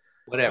or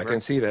whatever. I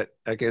can see that.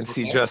 I can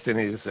see Justin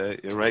is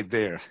right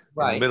there,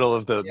 right in the middle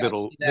of the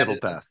middle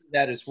path.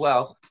 That as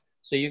well.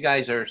 So you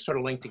guys are sort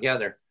of linked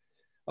together.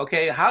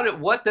 Okay,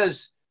 what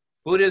does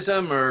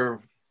Buddhism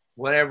or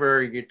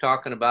whatever you're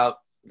talking about,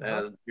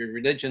 your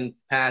religion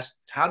past,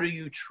 how do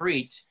you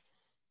treat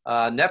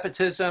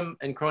nepotism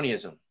and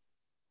cronyism?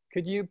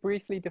 Could you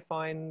briefly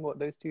define what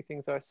those two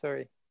things are?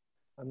 Sorry,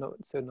 I'm not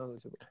so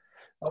knowledgeable.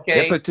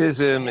 Okay.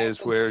 Nepotism is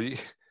where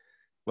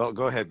well,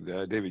 go ahead,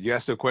 David. You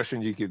asked a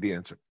question, you give the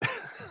answer.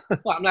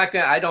 Well,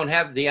 I don't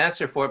have the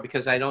answer for it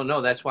because I don't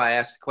know. That's why I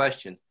asked the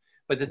question.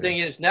 But the thing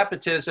is,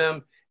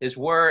 nepotism is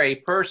where a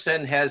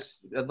person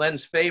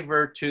lends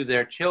favor to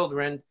their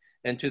children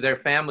and to their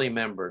family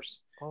members.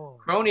 Oh.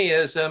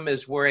 Cronyism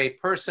is where a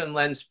person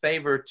lends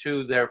favor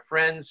to their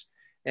friends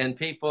and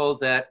people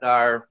that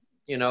are,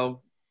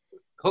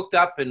 hooked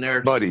up in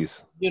their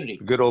buddies, community.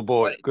 Good old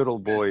boy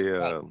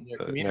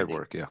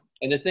network, yeah.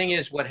 And the thing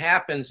is, what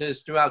happens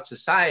is throughout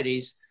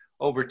societies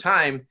over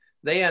time,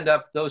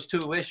 those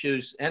two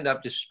issues end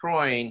up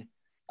destroying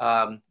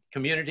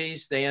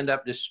communities. They end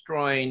up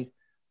destroying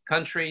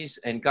countries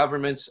and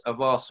governments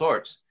of all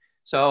sorts.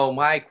 So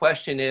my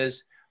question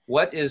is,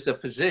 what is the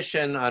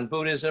position on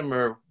Buddhism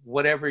or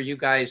whatever you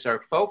guys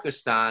are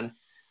focused on?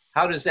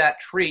 How does that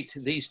treat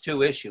these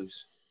two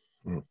issues?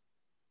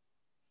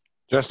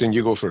 Justin,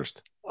 you go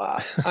first.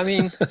 I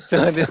mean,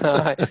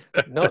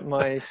 not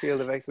my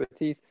field of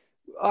expertise.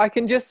 I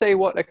can just say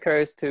what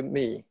occurs to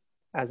me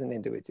as an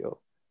individual.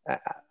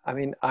 I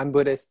mean, I'm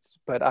Buddhist,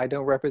 but I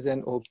don't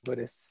represent all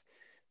Buddhists.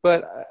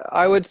 But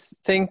I would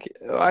think,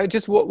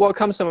 what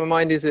comes to my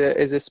mind is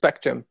a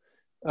spectrum,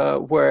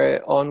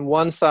 where on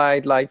one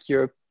side, like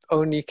you're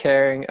only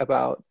caring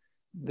about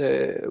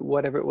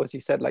whatever it was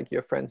you said, like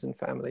your friends and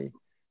family,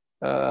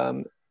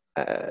 to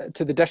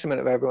the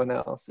detriment of everyone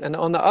else. And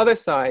on the other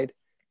side,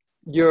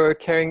 you're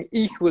caring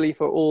equally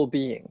for all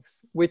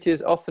beings, which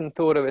is often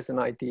thought of as an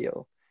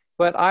ideal.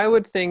 But I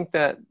would think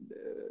that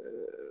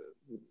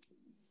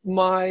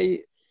my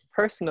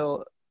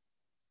personal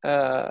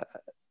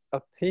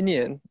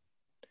opinion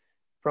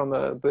from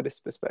a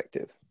Buddhist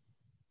perspective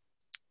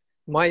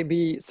might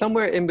be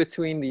somewhere in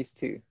between these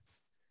two.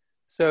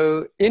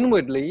 So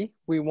inwardly,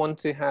 we want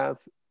to have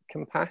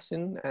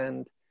compassion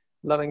and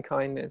loving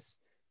kindness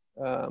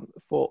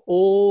for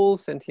all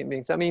sentient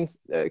beings. That means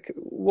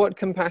what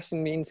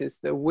compassion means is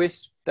the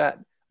wish that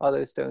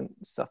others don't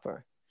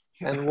suffer.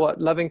 And what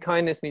loving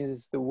kindness means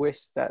is the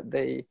wish that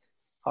they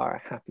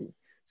are happy.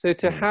 So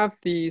to have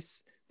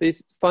these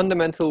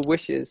fundamental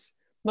wishes,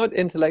 not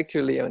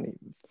intellectually only,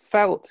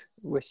 felt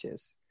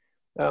wishes,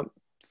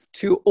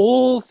 to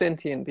all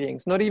sentient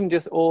beings, not even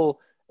just all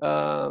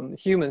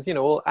humans,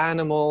 all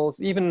animals,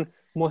 even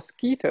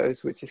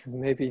mosquitoes, which is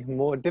maybe a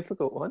more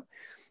difficult one.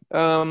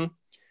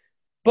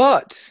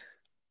 But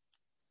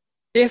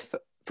if,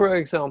 for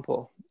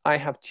example, I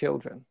have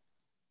children,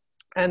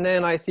 and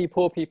then I see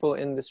poor people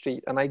in the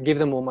street and I give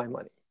them all my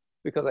money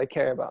because I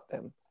care about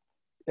them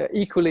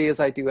equally as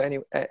I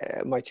do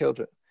my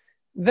children.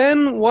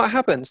 Then what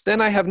happens?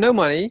 Then I have no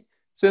money.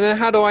 So then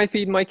how do I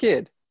feed my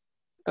kid?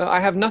 I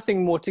have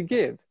nothing more to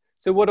give.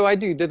 So what do I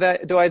do?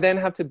 Do I then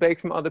have to beg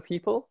from other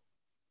people?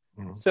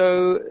 Mm-hmm.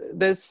 So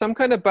there's some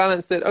kind of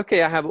balance that,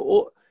 okay, I have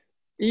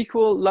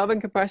equal love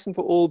and compassion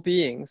for all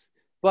beings,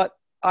 but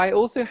I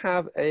also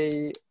have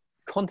a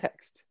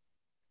context.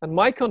 And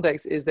my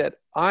context is that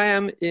I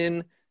am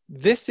in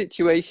this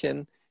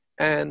situation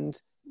and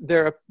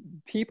there are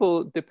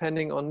people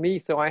depending on me,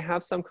 so I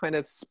have some kind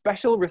of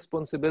special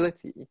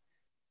responsibility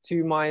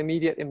to my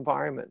immediate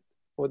environment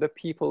or the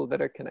people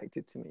that are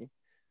connected to me.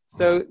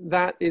 So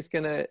that is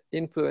going to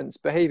influence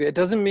behavior. It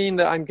doesn't mean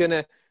that I'm going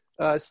to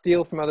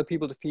steal from other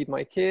people to feed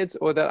my kids,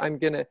 or that I'm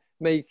going to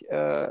make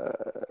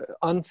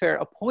unfair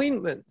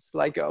appointments,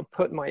 like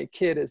put my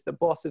kid as the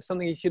boss of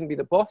something he shouldn't be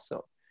the boss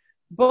of.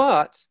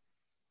 But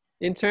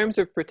in terms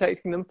of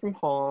protecting them from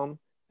harm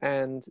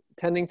and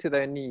tending to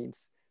their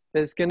needs,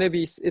 there's going to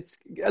be, it's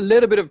a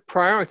little bit of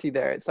priority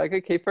there. It's like,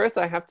 okay, first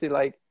I have to,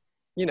 like,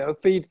 you know,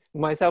 feed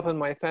myself and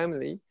my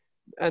family.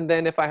 And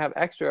then if I have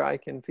extra, I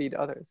can feed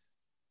others.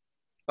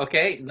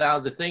 Okay, now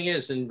the thing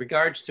is, in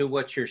regards to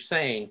what you're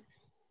saying,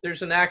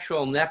 there's an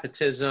actual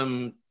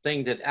nepotism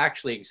thing that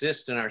actually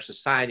exists in our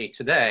society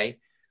today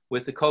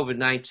with the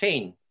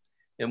COVID-19,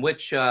 in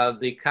which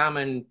the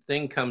common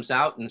thing comes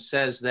out and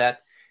says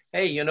that,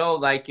 hey, you know,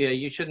 like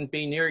you shouldn't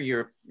be near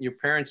your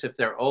parents if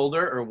they're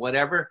older or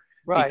whatever.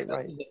 Right, because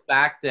right. of the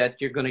fact that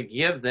you're going to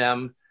give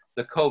them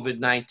the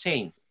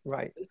COVID-19.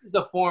 Right. This is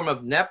a form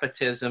of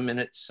nepotism in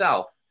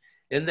itself,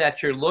 in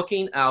that you're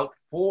looking out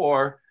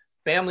for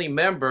family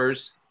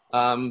members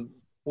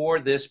for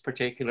this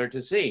particular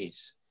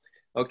disease.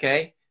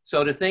 Okay,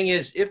 so the thing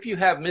is, if you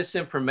have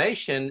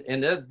misinformation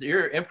and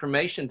your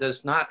information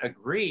does not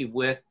agree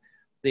with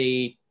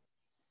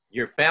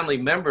your family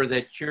member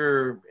that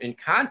you're in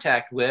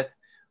contact with,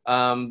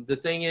 the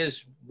thing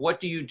is, what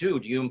do? Do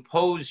you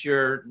impose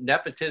your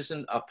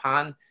nepotism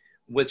upon,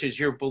 which is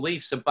your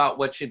beliefs about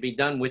what should be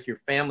done with your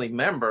family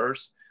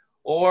members,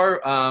 or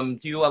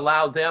do you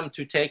allow them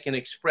to take and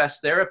express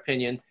their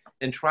opinion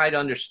and try to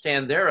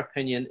understand their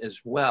opinion as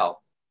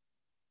well?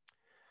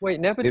 Wait,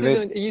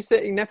 nepotism, are you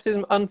saying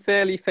nepotism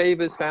unfairly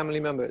favors family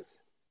members?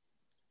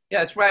 Yeah,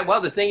 that's right.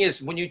 Well, the thing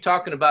is, when you're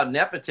talking about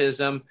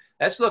nepotism,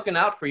 that's looking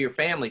out for your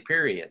family,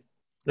 period.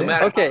 No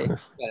matter okay.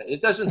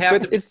 It doesn't have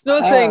but to. It's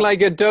not saying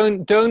like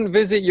don't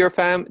visit your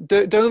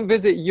don't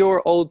visit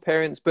your old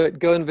parents, but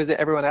go and visit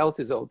everyone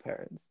else's old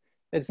parents.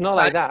 It's not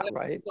like that,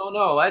 right?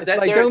 No. Like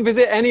don't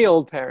visit any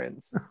old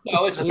parents.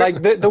 No, it's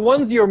like the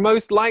ones you're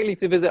most likely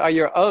to visit are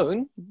your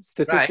own,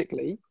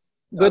 statistically.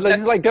 Right. But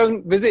just like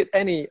don't visit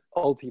any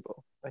old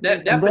people.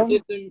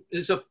 Nepotism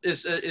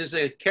is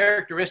a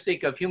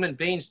characteristic of human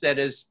beings that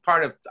is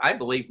part of, I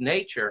believe,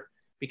 nature,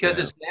 because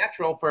it's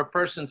natural for a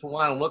person to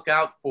want to look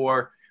out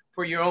for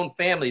your own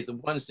family, the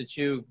ones that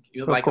you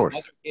like a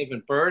mother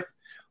giving birth,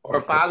 or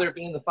a father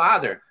being the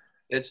father.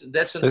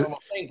 That's a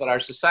normal thing, but our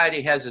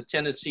society has a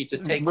tendency to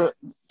take.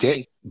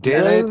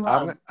 David,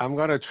 I'm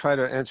going to try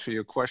to answer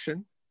your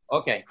question.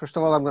 Okay. First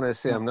of all, I'm going to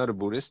say I'm not a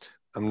Buddhist.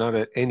 I'm not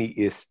an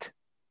anyist.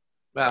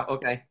 Well,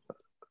 okay.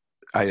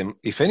 I am,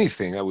 if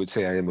anything, I would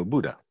say I am a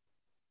Buddha,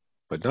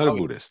 but not a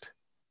Buddhist.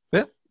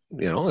 Yeah,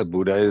 you know, a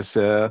Buddha is.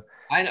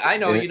 I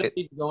know you don't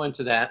need to go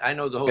into that. I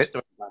know the whole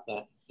story about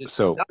that. Just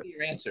tell me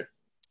your answer.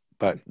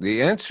 But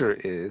the answer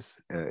is,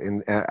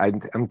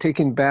 I'm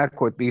taking back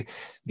what the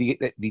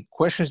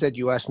questions that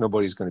you asked.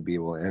 Nobody's going to be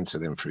able to answer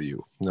them for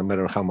you, no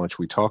matter how much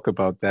we talk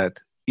about that.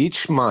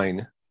 Each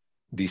mind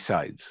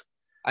decides.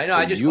 I know. So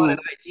I just want an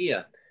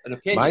idea. An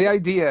opinion. My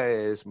idea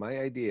is,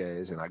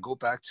 and I go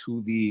back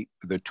to the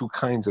two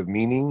kinds of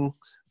meanings,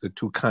 the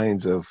two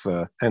kinds of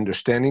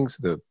understandings,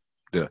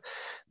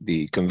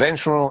 the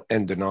conventional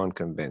and the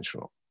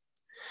non-conventional.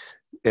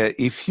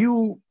 If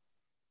you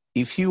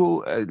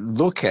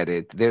look at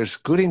it, there's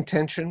good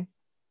intention.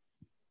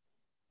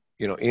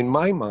 You know, in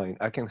my mind,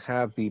 I can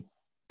have the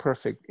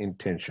perfect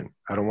intention.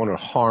 I don't want to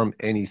harm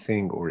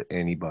anything or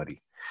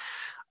anybody.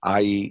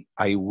 I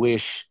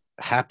wish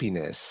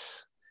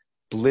happiness,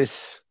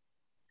 bliss,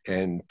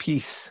 and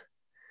peace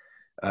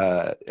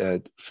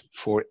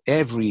for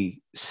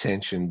every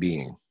sentient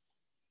being,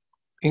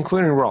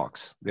 including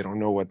rocks. They don't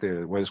know what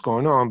is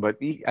going on, but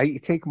I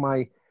take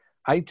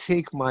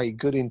my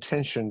good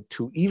intention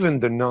to even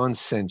the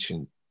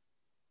non-sentient,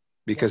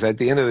 because at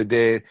the end of the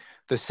day,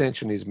 the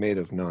sentient is made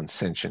of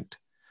non-sentient.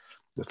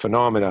 The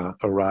phenomena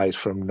arise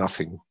from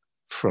nothing,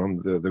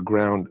 from the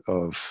ground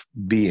of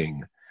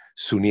being,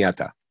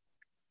 sunyata.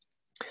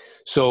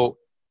 So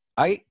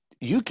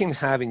you can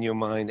have in your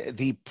mind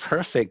the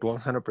perfect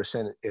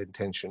 100%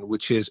 intention,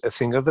 which is a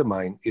thing of the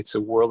mind. It's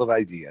a world of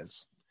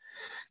ideas.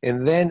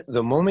 And then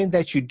the moment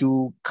that you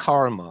do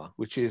karma,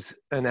 which is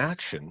an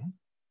action,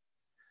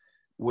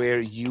 where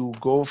you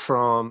go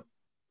from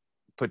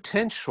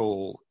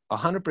potential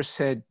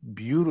 100%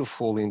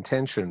 beautiful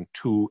intention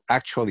to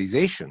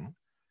actualization,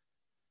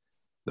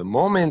 the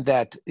moment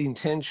that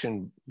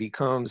intention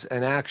becomes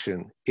an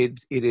action, it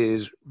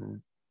is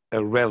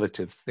a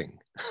relative thing.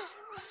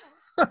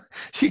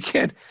 You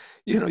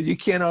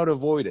cannot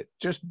avoid it.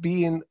 Just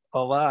being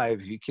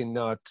alive, you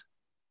cannot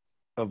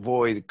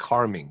avoid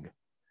karming.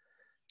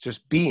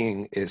 Just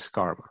being is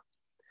karma.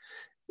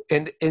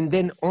 And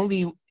then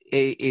only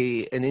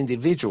an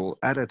individual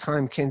at a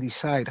time can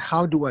decide,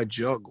 how do I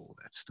juggle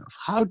that stuff?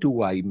 How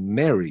do I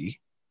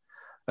marry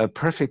a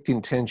perfect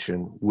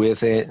intention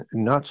with a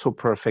not so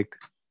perfect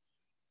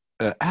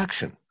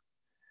action?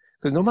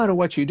 Because no matter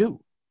what you do,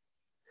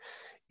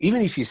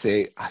 even if you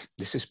say,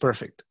 this is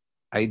perfect,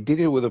 I did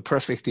it with a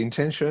perfect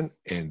intention,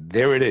 and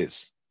there it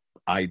is,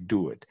 I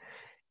do it.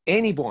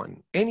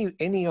 Anyone,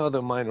 any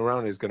other mind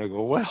around is going to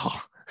go,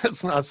 well,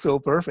 that's not so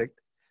perfect.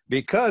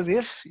 Because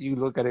if you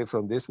look at it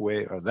from this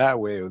way or that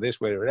way or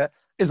this way or that,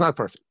 it's not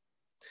perfect.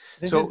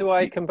 This is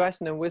why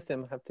compassion and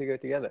wisdom have to go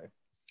together.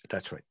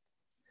 That's right.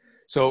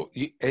 So,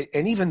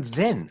 and even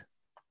then,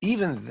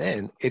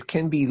 it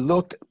can be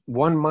looked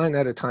one mind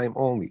at a time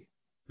only,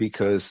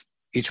 because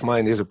each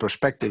mind is a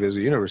perspective as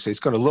a universe. It's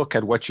going to look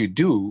at what you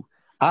do.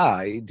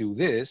 I do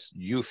this.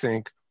 You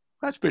think,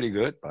 that's pretty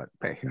good, but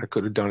hey, I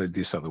could have done it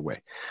this other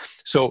way.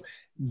 So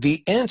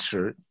the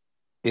answer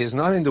is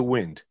not in the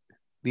wind.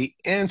 The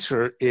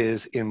answer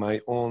is in my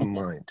own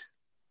mind.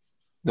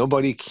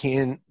 Nobody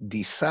can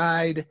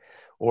decide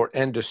or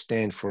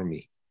understand for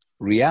me.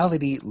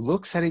 Reality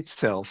looks at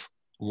itself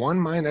one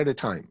mind at a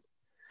time.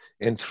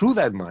 And through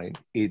that mind,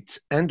 it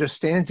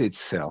understands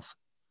itself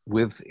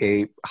with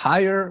a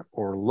higher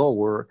or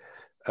lower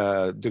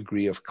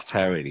degree of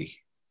clarity,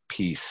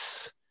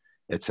 peace,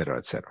 etc.,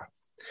 etc.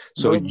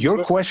 So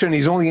your question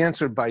is only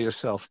answered by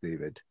yourself,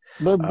 David.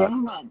 Could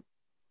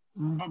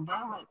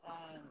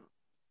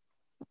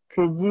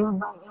you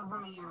go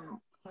over your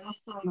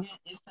question again?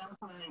 It sounds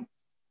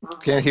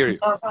like... Can't hear you.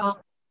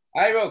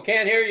 Iro,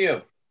 can't hear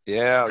you.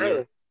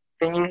 Yeah.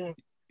 Can you...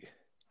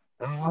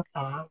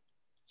 Okay.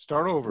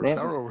 Start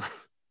over.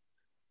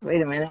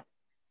 Wait a minute.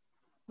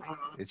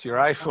 It's your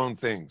iPhone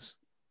things.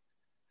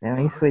 Let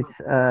me switch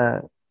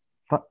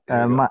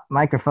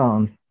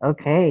microphones.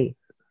 Okay.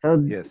 So,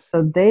 yes.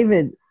 So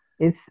David,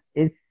 it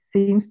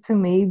seems to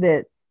me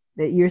that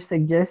you're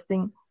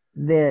suggesting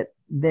that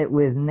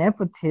with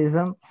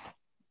nepotism,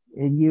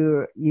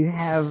 you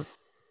have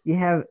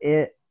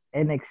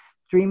an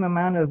extreme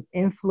amount of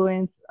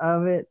influence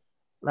of it,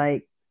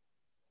 like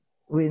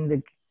in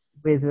the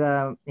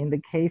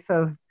case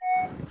of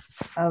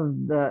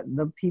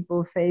the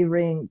people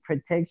favoring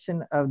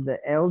protection of the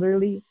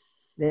elderly,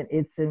 that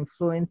it's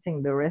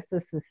influencing the rest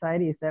of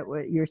society. Is that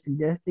what you're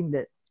suggesting,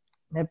 that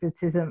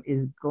nepotism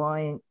is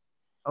going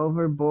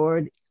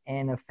overboard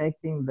and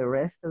affecting the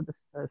rest of the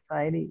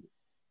society,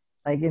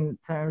 like in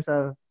terms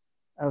of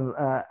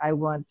I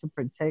want to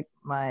protect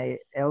my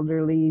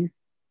elderly,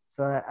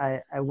 so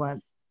I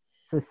want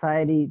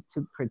society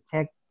to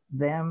protect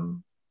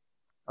them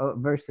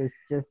versus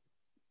just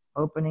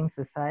opening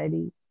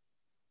society?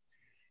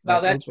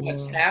 Well, that's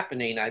what's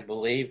happening, I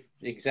believe,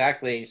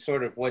 exactly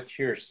sort of what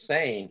you're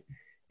saying,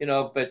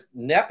 but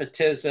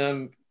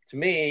nepotism to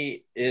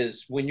me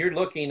is when you're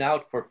looking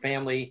out for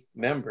family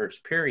members,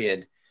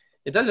 period.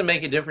 It doesn't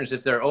make a difference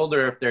if they're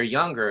older, if they're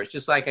younger. It's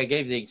just like I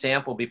gave the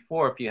example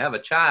before. If you have a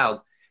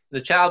child,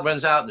 the child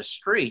runs out in the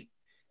street,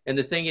 and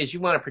the thing is you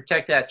want to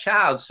protect that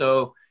child.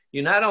 So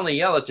you not only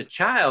yell at the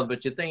child,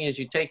 but the thing is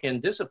you take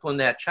and discipline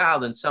that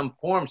child in some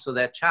form so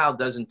that child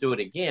doesn't do it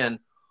again.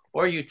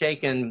 Or you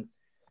take and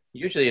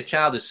usually a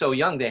child is so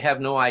young, they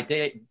have no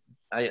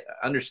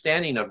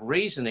understanding of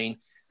reasoning.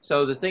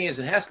 So the thing is,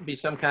 it has to be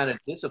some kind of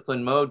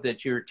discipline mode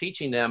that you're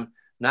teaching them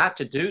not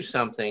to do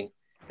something.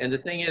 And the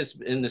thing is,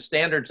 in the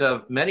standards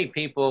of many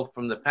people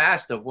from the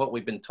past of what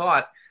we've been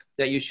taught,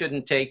 that you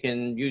shouldn't take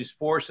and use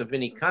force of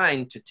any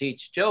kind to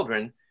teach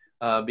children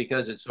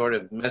because it sort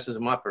of messes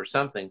them up or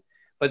something.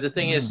 But the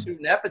thing is, through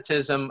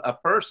nepotism, a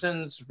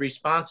person's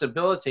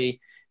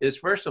responsibility is,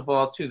 first of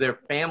all, to their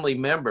family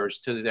members,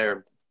 to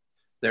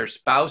their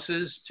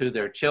spouses, to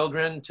their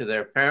children, to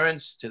their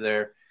parents,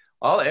 to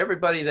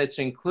everybody that's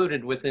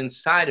included within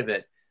inside of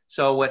it.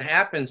 So what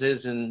happens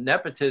is in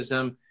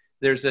nepotism,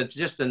 there's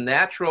just a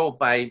natural,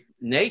 by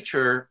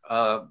nature,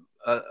 a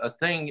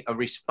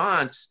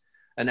response,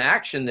 an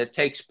action that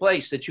takes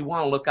place that you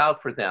want to look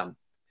out for them.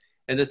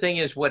 And the thing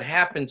is, what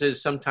happens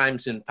is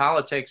sometimes in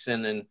politics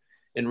and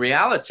in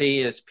reality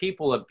is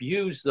people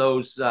abuse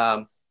those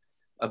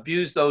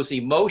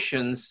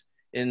emotions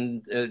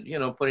in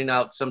putting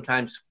out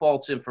sometimes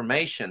false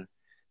information.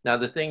 Now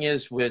the thing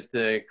is with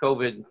the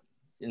COVID,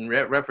 in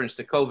reference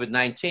to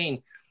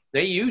COVID-19,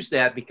 they use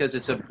that because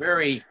it's a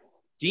very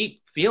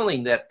deep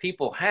feeling that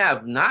people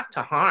have not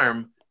to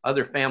harm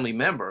other family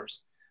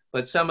members.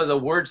 But some of the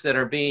words that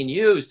are being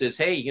used is,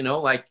 hey,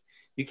 like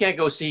you can't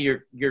go see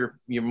your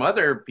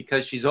mother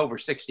because she's over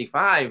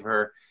 65,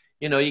 or,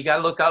 you got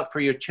to look out for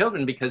your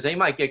children because they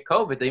might get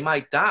COVID, they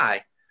might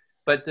die.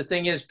 But the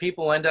thing is,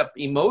 people end up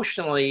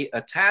emotionally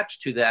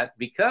attached to that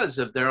because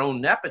of their own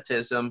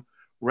nepotism,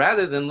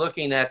 rather than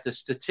looking at the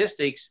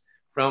statistics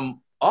from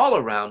all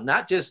around,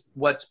 not just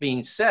what's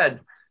being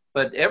said,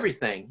 but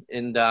everything.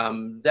 And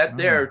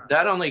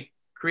that only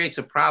creates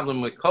a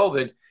problem with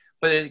COVID,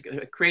 but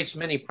it creates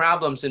many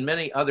problems in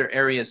many other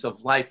areas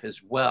of life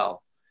as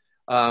well.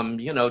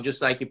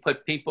 Just like you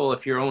put people,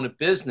 if you own a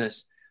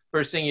business,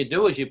 first thing you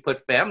do is you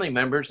put family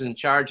members in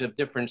charge of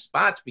different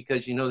spots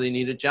because they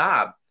need a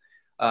job.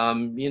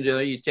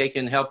 You take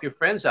and help your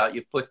friends out.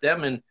 You put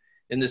them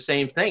in the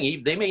same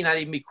thing. They may not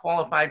even be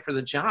qualified for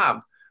the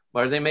job,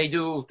 or they may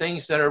do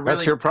things that are really...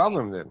 That's your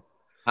problem then.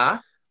 Huh?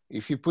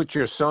 if you put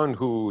your son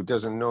who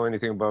doesn't know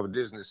anything about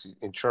business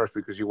in charge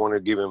because you want to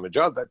give him a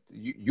job, that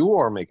you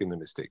are making the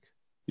mistake.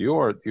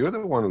 You're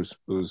the one who's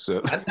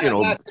I'm not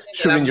saying that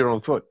shooting your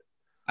own foot.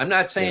 I'm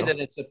not saying You know? that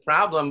it's a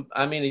problem.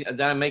 I mean,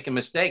 that I make a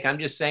mistake. I'm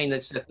just saying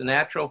that's the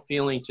natural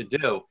feeling to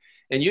do.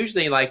 And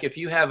usually, like if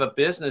you have a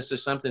business or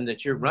something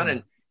that you're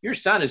running, your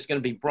son is going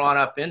to be brought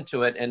up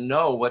into it and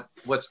know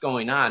what's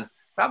going on,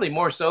 probably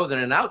more so than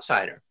an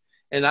outsider.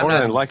 And I'm More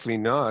not, than likely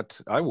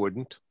not. I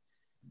wouldn't.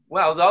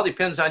 well, it all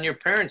depends on your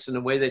parents and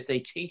the way that they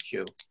teach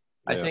you.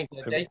 I Yeah. think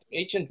that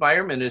each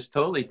environment is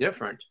totally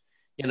different,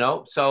 you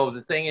know. So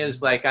the thing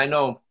is, like, I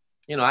know,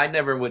 you know, I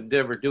never would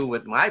ever do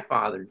what my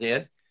father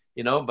did,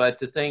 you know, but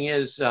the thing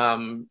is,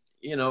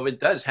 you know, it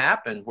does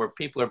happen where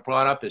people are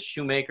brought up as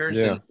shoemakers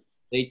Yeah. and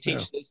they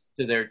teach this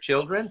to their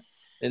children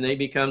and they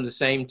become the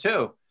same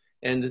too.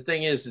 And the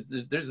thing is,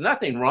 there's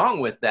nothing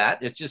wrong with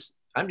that. It's just,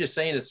 I'm just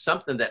saying it's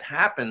something that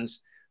happens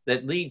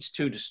that leads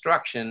to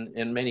destruction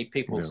in many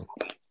people's.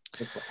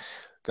 Yeah.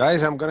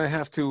 Guys, I'm gonna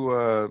have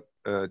to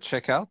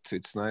check out.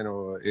 It's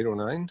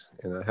 8:09,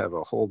 and I have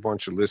a whole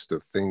bunch of list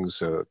of things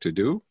to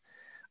do.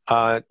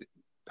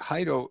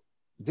 Heido,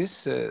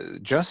 this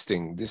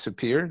Justin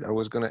disappeared. I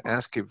was gonna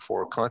ask him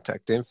for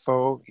contact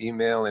info,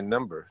 email, and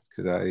number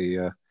because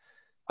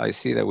I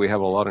see that we have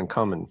a lot in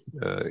common.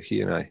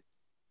 He and I.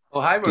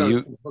 Oh, hi, Do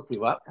you? can hook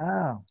you up.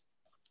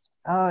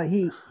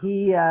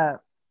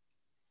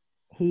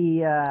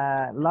 He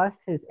lost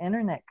his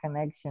internet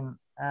connection.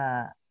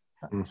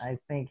 I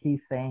think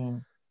he's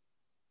saying.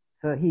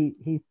 So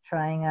he's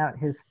trying out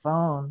his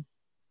phone.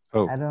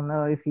 Oh. I don't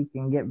know if he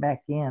can get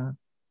back in.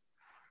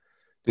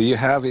 Do you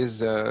have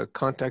his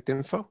contact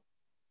info?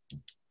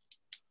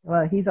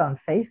 Well, he's on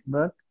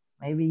Facebook.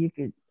 Maybe you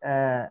could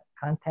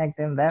contact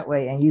him that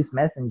way and use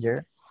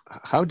Messenger.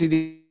 How did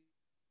he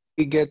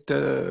get?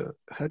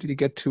 How did he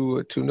get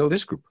to know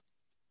this group?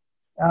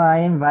 I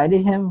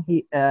invited him.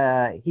 He's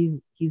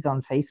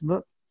on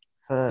Facebook.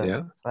 So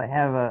Yeah. So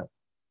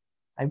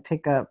I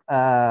pick up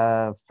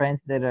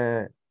friends that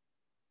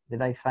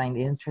I find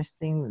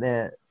interesting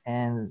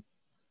and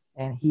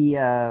he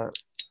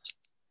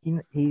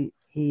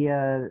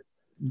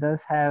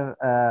does have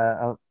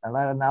a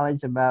lot of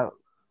knowledge about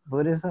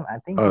Buddhism. I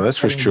think he's that's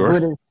for studying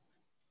sure.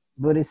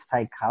 Buddhist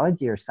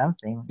psychology or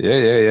something.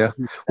 Yeah.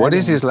 What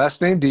is his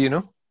last name? Do you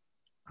know?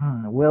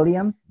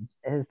 Williams.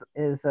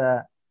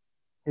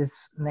 His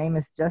name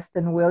is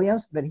Justin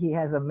Williams, but he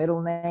has a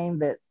middle name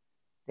that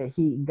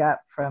he got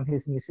from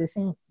his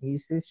musician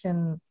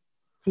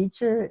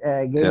teacher.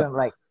 Gave him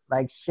like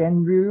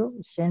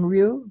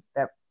Shenryu.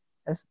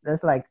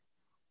 That's like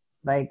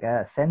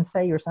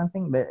sensei or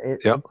something, but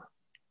it's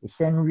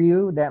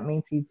Shenryu. That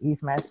means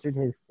he's mastered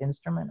his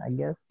instrument, I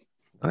guess.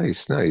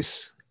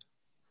 Nice.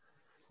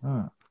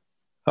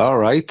 All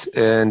right,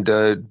 and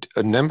a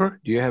number?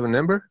 Do you have a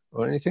number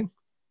or anything?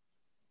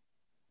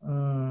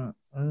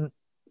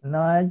 No,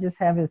 I just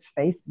have his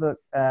Facebook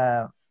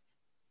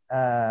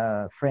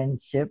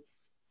friendship.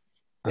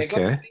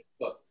 Okay.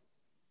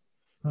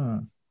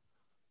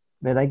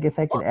 But I guess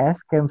I could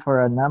ask him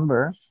for a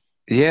number.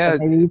 Yeah,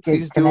 maybe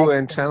please do,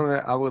 and tell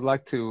him I would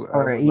like to.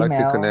 Like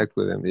to connect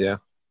with him. Yeah.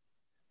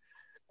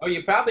 Oh,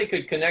 you probably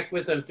could connect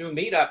with him through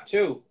Meetup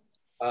too,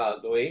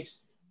 Luis.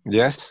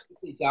 Yes.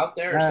 He's out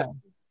there. Or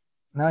something.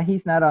 No,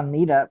 he's not on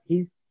Meetup.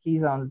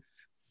 He's on.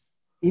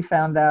 He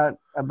found out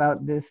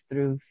about this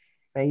through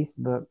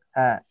Facebook,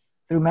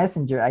 through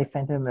Messenger. I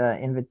sent him the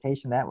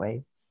invitation that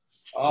way.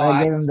 Oh, so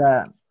I gave him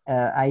the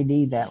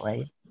ID that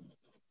way.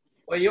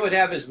 Well, you would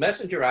have his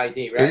Messenger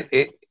ID, right?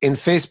 In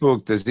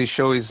Facebook, does he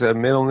show his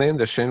middle name,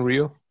 the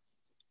Shenryu?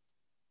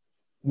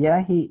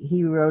 Yeah,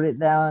 he wrote it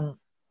down.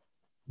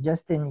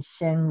 Justin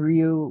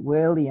Shenryu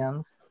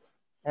Williams.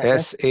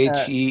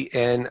 SHENRIU.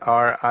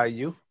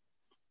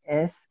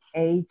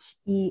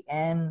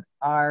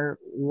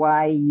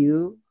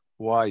 SHENRYU.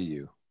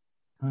 YU.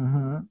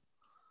 Mm-hmm.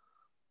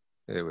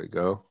 There we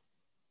go.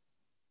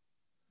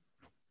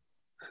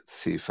 Let's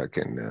see if I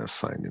can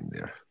find him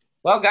there.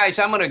 Well, guys,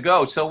 I'm going to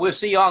go. So we'll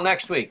see you all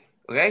next week.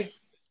 Okay?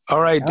 All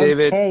right,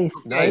 David. Okay,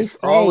 nice.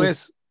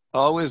 Always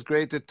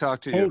great to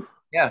talk to you.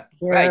 Yeah.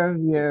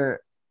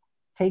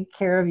 Take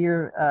care of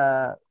your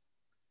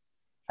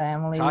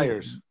family.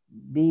 Tires.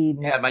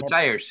 My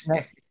tires.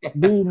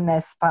 Be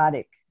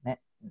despotic.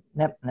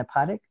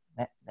 Nepotic?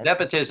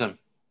 Nepotism.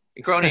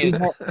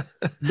 Cronyism.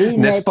 Be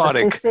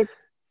despotic.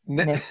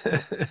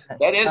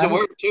 That is a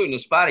word too,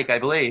 despotic, I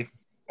believe.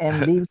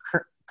 And be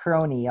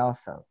crony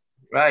also.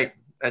 Right.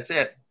 That's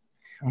it.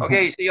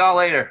 Okay, see y'all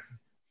later.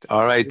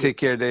 All right, take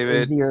care,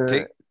 David.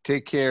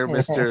 Take care,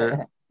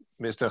 Mr.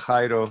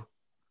 Heido.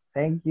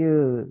 Thank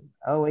you.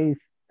 Always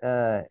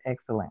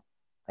excellent.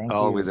 Thank you.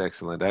 Always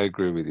excellent. I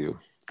agree with you.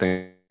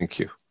 Thank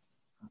you.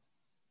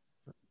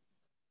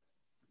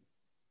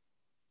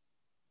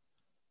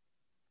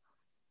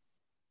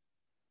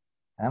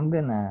 I'm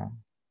gonna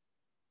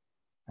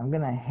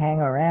hang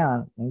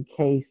around in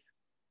case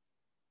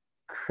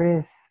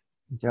Chris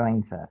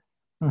joins us.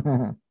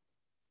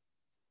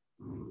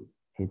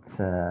 It's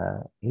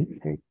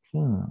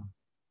 8:13.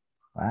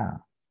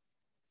 Wow.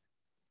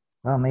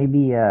 Well,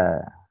 maybe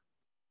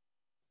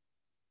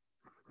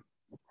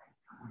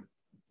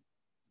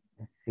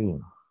let's see.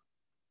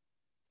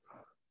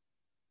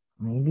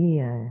 Maybe